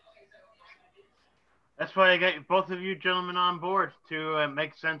 That's why I got both of you gentlemen on board to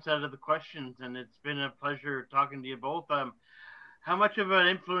make sense out of the questions, and it's been a pleasure talking to you both. How much of an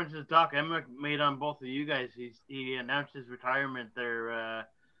influence has Doc Emmerich made on both of you guys? He announced his retirement there a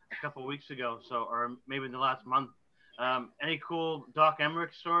couple of weeks ago, or maybe in the last month. Any cool Doc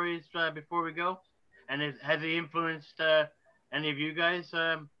Emmerich stories before we go? And has he influenced any of you guys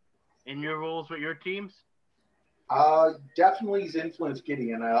in your roles with your teams? Definitely he's influenced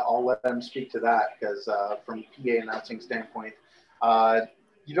Gideon. I'll let him speak to that because from a PA announcing standpoint,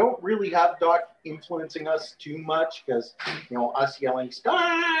 you don't really have Doc influencing us too much because, us yelling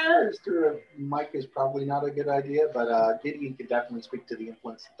stars through a mic is probably not a good idea. But Gideon can definitely speak to the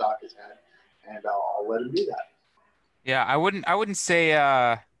influence that Doc has had, and I'll let him do that. Yeah, I wouldn't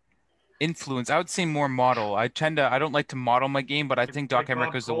say influence. I would say more model. I don't like to model my game, but I think Doc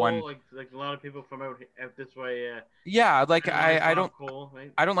Emmerich is the one. Like a lot of people from out this way. Yeah, like I don't Cole,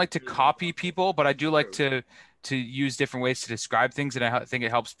 right? I don't like to copy people, but I do like to use different ways to describe things, and I think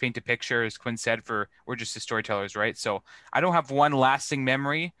it helps paint a picture, as Quinn said. We're just the storytellers, right? So I don't have one lasting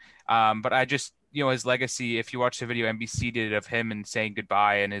memory, but I just his legacy. If you watch the video NBC did of him and saying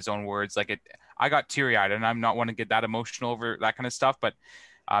goodbye in his own words, I got teary eyed, and I'm not want to get that emotional over that kind of stuff, but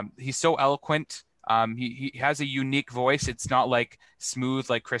he's so eloquent. He has a unique voice. It's not like smooth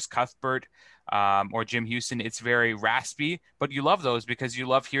like Chris Cuthbert or Jim Houston. It's very raspy, but you love those because you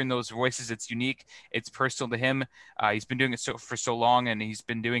love hearing those voices. It's unique. It's personal to him. He's been doing it for so long, and he's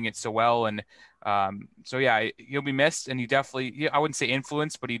been doing it so well. And so yeah, he'll be missed. And he definitely, I wouldn't say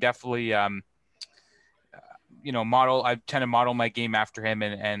influence, but he definitely, model. I tend to model my game after him,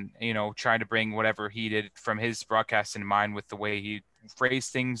 and trying to bring whatever he did from his broadcast in mind with the way he phrase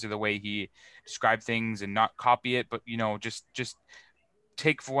things or the way he described things, and not copy it, but just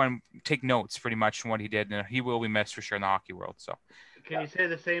take notes pretty much from what he did, and he will be missed for sure in the hockey world. So can you say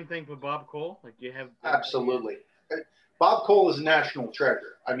the same thing for Bob Cole? Like you have absolutely. Bob Cole is a national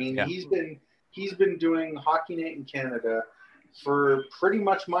treasure. I mean, yeah. he's been doing HockeyNet in Canada for pretty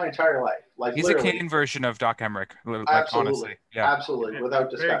much my entire life. Like he's a Canadian version of Doc Emmerich. Absolutely. Honestly. Yeah. Absolutely.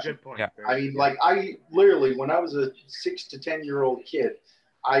 Without discussion. Very good point. Yeah. I mean, I literally, when I was a 6 to 10-year-old kid,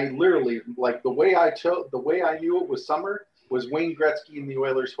 I literally, the way I knew it was summer was Wayne Gretzky and the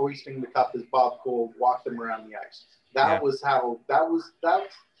Oilers hoisting the cup as Bob Cole walked them around the ice.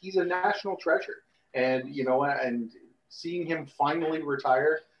 He's a national treasure. And, and seeing him finally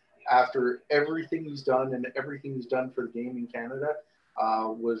retire after everything he's done and everything he's done for the game in Canada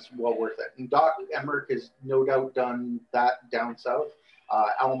was well worth it. And Doc Emmerich has no doubt done that down south.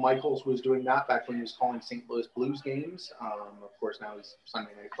 Al Michaels was doing that back when he was calling St. Louis Blues games. Of course, now he's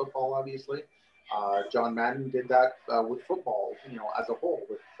Sunday Night Football, obviously. John Madden did that with football, as a whole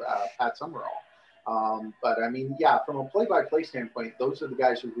with Pat Summerall. But I mean, yeah, from a play-by-play standpoint, those are the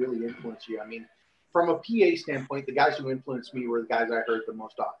guys who really influence you. I mean, from a PA standpoint, the guys who influenced me were the guys I heard the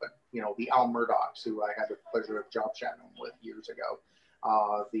most often. The Al Murdochs, who I had the pleasure of job chatting with years ago.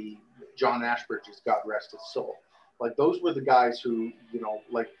 The John Ashbridges, God rest his soul. Those were the guys who,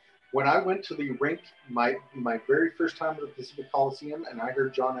 when I went to the rink, my very first time at the Pacific Coliseum, and I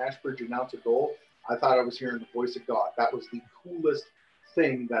heard John Ashbridge announce a goal, I thought I was hearing the voice of God. That was the coolest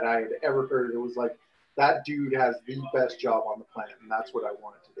thing that I had ever heard. It was like, that dude has the best job on the planet, and that's what I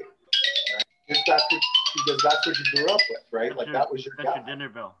wanted to do. Right? Because that's what you grew up with, right? That was your guy. Your dinner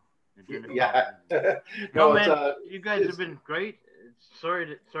bell. Yeah. No, man, you guys have been great. Sorry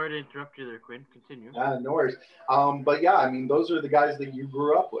to interrupt you there, Quinn. Continue. No worries. But yeah, I mean, those are the guys that you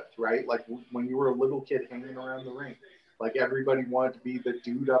grew up with, right? When you were a little kid hanging around the rink, everybody wanted to be the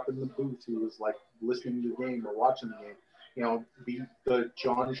dude up in the booth who was listening to the game or watching the game. Be the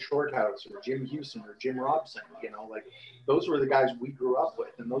John Shorthouse or Jim Houston or Jim Robson. Those were the guys we grew up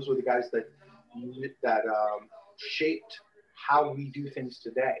with, and those were the guys that shaped how we do things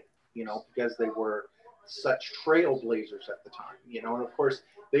today. Because they were such trailblazers at the time, and of course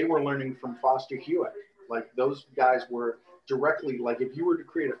they were learning from Foster Hewitt. Those guys were directly, if you were to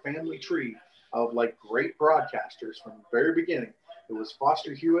create a family tree of great broadcasters from the very beginning, it was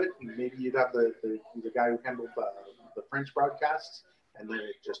Foster Hewitt, and maybe you'd have the guy who handled the French broadcasts, and then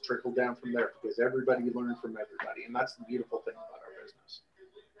it just trickled down from there because everybody learned from everybody, and that's the beautiful thing about our business.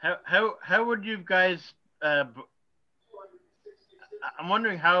 How would you guys? I'm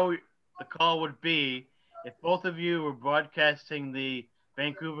wondering how the call would be if both of you were broadcasting the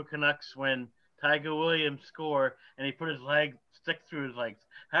Vancouver Canucks when Tiger Williams scored and he put his stick through his legs.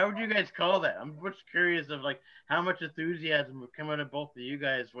 How would you guys call that? I'm just curious of how much enthusiasm would come out of both of you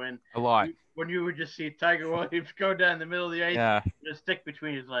guys when you would just see Tiger Williams go down the middle of the ice with a stick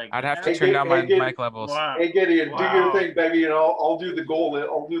between his legs. I'd have to turn down my mic levels. Wow. Hey Gideon, do your thing, baby, and I'll do the goal.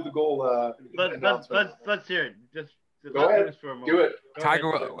 Let's hear it. Just go ahead. Do it.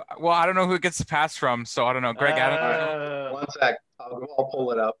 Tiger. Well, I don't know who it gets the pass from, so I don't know. Greg Adams. One sec. I'll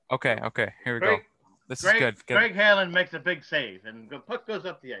pull it up. Okay. Here we go. This is good. Greg Hallen makes a big save, and the puck goes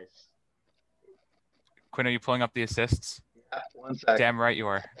up the ice. Quinn, are you pulling up the assists? Yeah, 1 sec. Damn right you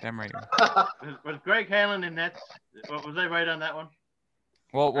are. Was Greg Hallen in nets? Was I right on that one?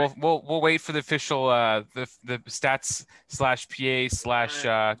 Well, we'll wait for the official the stats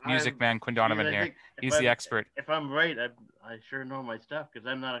 /PA/music man Quinn Donovan here. He's the expert. If I'm right, I sure know my stuff because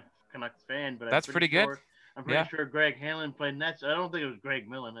I'm not a Canucks fan, but That's pretty good. I'm pretty sure Greg Hanlon played Nets. I don't think it was Greg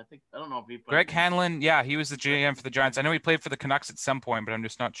Millen. I don't know if he played. Greg Hanlon, yeah, he was the GM for the Giants. I know he played for the Canucks at some point, but I'm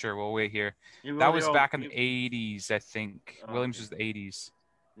just not sure. We'll wait here. That was back in the 80s, I think. Williams was the 80s.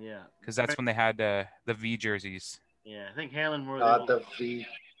 Yeah. Because that's when they had the V jerseys. Yeah, I think Hanlon wore the V.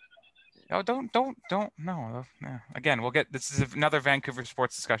 Oh, don't. No. Again, this is another Vancouver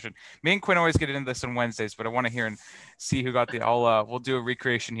sports discussion. Me and Quinn always get into this on Wednesdays, but I want to hear and see who got the. We'll do a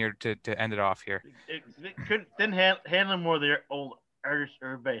recreation here to end it off here. Hanlon wore the old Artist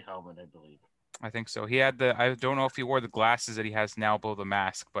Urbe helmet, I believe. I think so. He had I don't know if he wore the glasses that he has now below the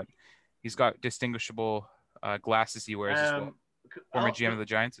mask, but he's got distinguishable glasses he wears as well. Former GM of the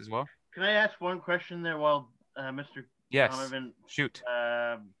Giants as well. Can I ask one question there while Mr. Yes. Donovan, shoot.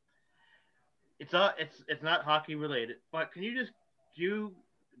 It's not hockey related, but can you just do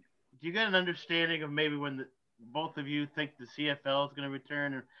you get an understanding of maybe when both of you think the CFL is going to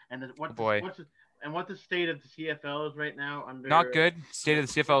return and what the state of the CFL is right now? Not good. State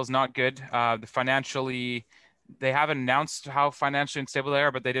of the CFL is not good. Financially, they haven't announced how financially unstable they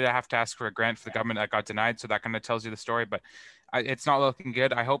are, but they did have to ask for a grant for the government that got denied. So that kind of tells you the story, but it's not looking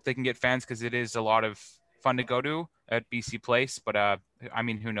good. I hope they can get fans because it is a lot of fun to go to at BC Place, but I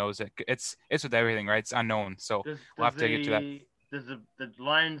mean, who knows? It's with everything, right? It's unknown, so we'll have to get to that. Does the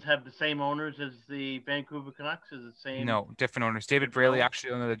Lions have the same owners as the Vancouver Canucks? Is it same? No, different owners. David Braley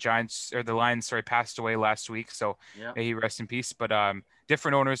actually owned the Giants or the Lions. Sorry, passed away last week, so may he rest in peace. But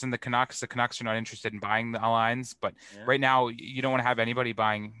different owners than the Canucks. The Canucks are not interested in buying the Lions, but right now you don't want to have anybody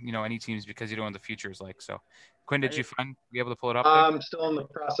buying any teams because you don't know what the future is like. So, Quinn, did you be able to pull it up? I'm still in the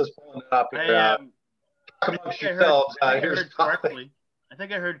process of pulling it up. Amongst yourselves, I think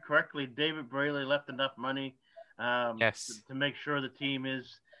I heard correctly. David Braley left enough money to make sure the team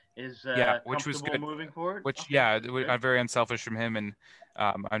is which was good moving forward. Very unselfish from him, and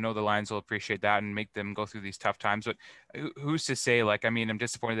I know the Lions will appreciate that and make them go through these tough times. But who's to say? Like, I mean, I'm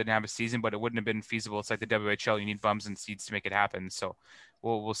disappointed they didn't have a season, but it wouldn't have been feasible. It's like the WHL; you need bums and seeds to make it happen. So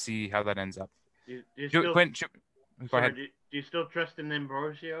we'll see how that ends up. Quinn, go ahead. Do you still trust in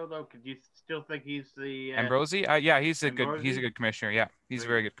Ambrosio though? Could you still think he's the Ambrosi? He's a good commissioner. Yeah, he's a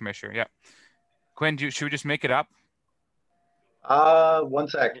very good commissioner. Yeah. Quinn, should we just make it up? 1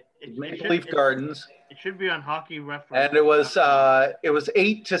 sec. Maple Leaf Gardens. It should be on Hockey Reference. And it was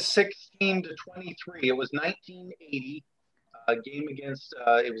 8-16 to 23. It was 1980. A game against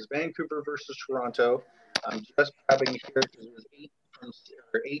it was Vancouver versus Toronto. I'm just grabbing here because it was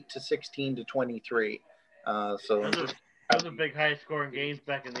 8-16 to 23. Those were big high-scoring games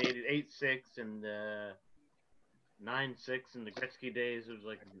back in the 80s, 8-6 and 9-6 in the Gretzky days. It was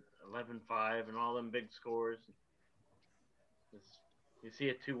like 11-5 and all them big scores. You see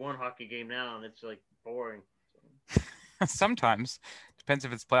a 2-1 hockey game now, and it's like boring. Sometimes. Depends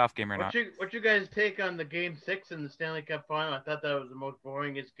if it's a playoff game or not. What's your guys' take on the Game 6 in the Stanley Cup Final? I thought that was the most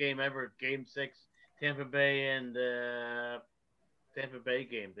boringest game ever. Game 6, Tampa Bay and Tampa Bay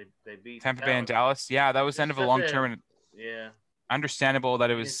game. They beat Tampa Bay and Dallas. Yeah, that was the end of a long term. Yeah. Understandable that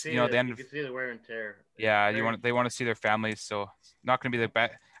it was, the end you can see the wear and tear. Yeah, they want to see their families, so it's not going to be the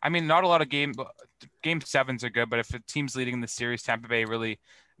best. I mean, not a lot of game 7s are good, but if a team's leading the series, Tampa Bay really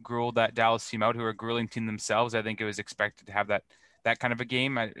grilled that Dallas team out, who are a grueling team themselves. I think it was expected to have that kind of a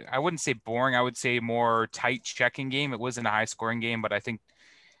game. I wouldn't say boring. I would say more tight checking game. It wasn't a high scoring game, but I think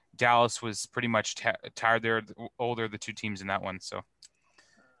Dallas was pretty much tired. They're older, the two teams in that one. So,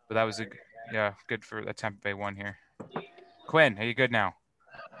 but that was good for the Tampa Bay one here. Quinn, are you good now?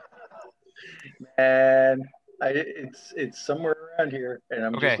 And it's somewhere around here, and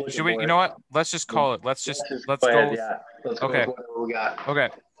I'm okay. Just should we? You know what? Let's just call it. Let's go. Let's go with whatever we got. Okay.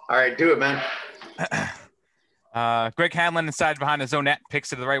 All right, do it, man. Greg Hanlon inside behind his own net,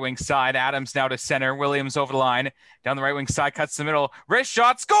 picks it to the right wing side. Adams now to center. Williams over the line. Down the right wing side, cuts the middle. Wrist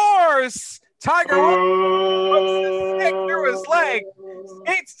shot, scores! Tiger through his leg.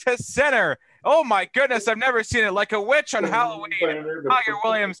 Skates to center. Oh my goodness, I've never seen it. Like a witch on Halloween. Tiger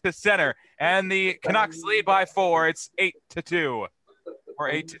Williams to center. And the Canucks lead by 4. It's 8-2. Or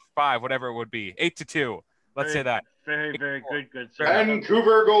 8-5, whatever it would be. 8-2. Let's say that. Very, very good.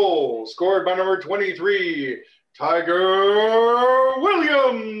 Vancouver goal scored by number 23, Tiger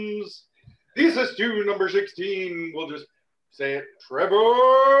Williams. The assist to number 16, we'll just say it,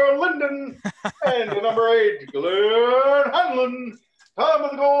 Trevor Linden. And the number 8, Glenn Hanlon. Time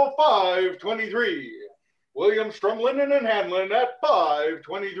of the goal, 5:23. Williams from Linden and Hanlon at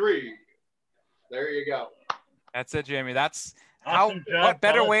 5:23. There you go. That's it, Jamie. That's Awesome job, What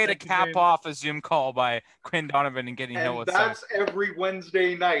better fellas. way to Thank you very cap off a Zoom call by Quinn Donovan and Gideon Hill And with that's every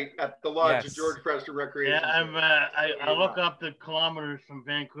Wednesday night at the lodge at Yes. George Preston Recreation Yeah, Center. I look up the kilometers from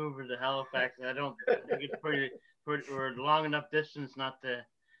Vancouver to Halifax, and I think it's pretty or long enough distance not to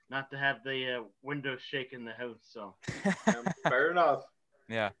have the windows shake in the house. So Fair enough.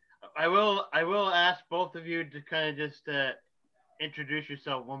 Yeah. I will ask both of you to kind of just introduce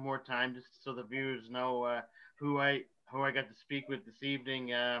yourself one more time, just so the viewers know who I got to speak with this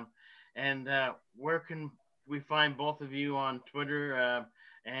evening, and where can we find both of you on Twitter,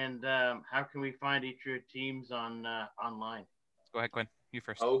 and how can we find each of your teams on online? Go ahead, Quinn. You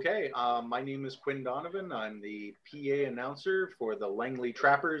first. Okay, my name is Quinn Donovan. I'm the PA announcer for the Langley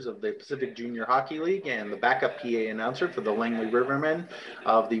Trappers of the Pacific Junior Hockey League and the backup PA announcer for the Langley Rivermen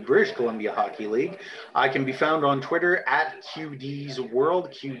of the British Columbia Hockey League. I can be found on Twitter at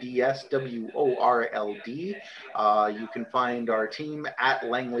QDsWorld, QDsWorld. You can find our team at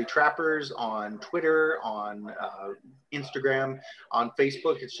Langley Trappers on Twitter, on Instagram, on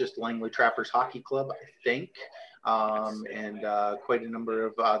Facebook. It's just Langley Trappers Hockey Club, I think. And quite a number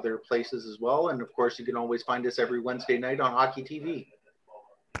of other places as well. And of course, you can always find us every Wednesday night on Hockey TV.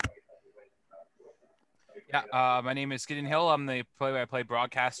 Yeah, my name is Gideon Hill. I'm the play-by-play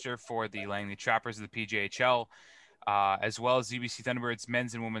broadcaster for the Langley Trappers of the PJHL, as well as UBC Thunderbirds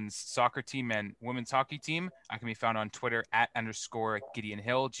men's and women's soccer team and women's hockey team. I can be found on Twitter at _Gideon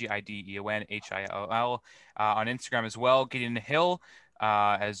Hill, GIDEONHILL, on Instagram as well, Gideon Hill,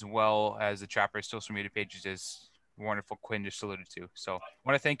 as well as the Trappers social media pages as wonderful Quinn just alluded to. So I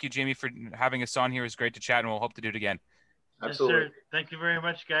want to thank you, Jamie, for having us on here. It was great to chat, and we'll hope to do it again. Absolutely. Yes, sir. Thank you very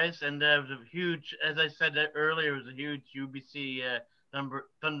much, guys. And it was a huge, as I said earlier, it was a huge UBC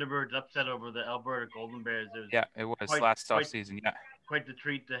Thunderbirds upset over the Alberta Golden Bears. It was last off season. Yeah, quite the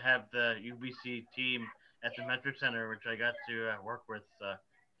treat to have the UBC team at the Metro Center, which I got to work with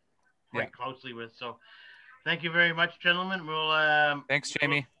quite closely with. So, thank you very much, gentlemen. We'll thanks,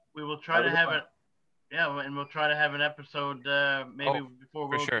 Jamie. We will try to have it. Yeah, and we'll try to have an episode maybe before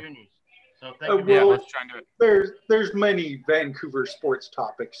World Juniors. So thank you. Let's try and do it. There's many Vancouver sports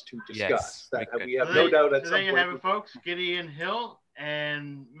topics to discuss that we have no doubt at some point. There you have it, folks. Gideon Hill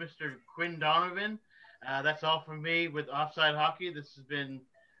and Mr. Quinn Donovan. That's all from me with Offside Hockey. This has been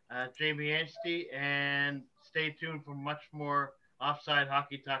Jamie Anstey, and stay tuned for much more Offside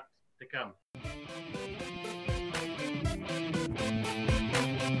Hockey talk to come.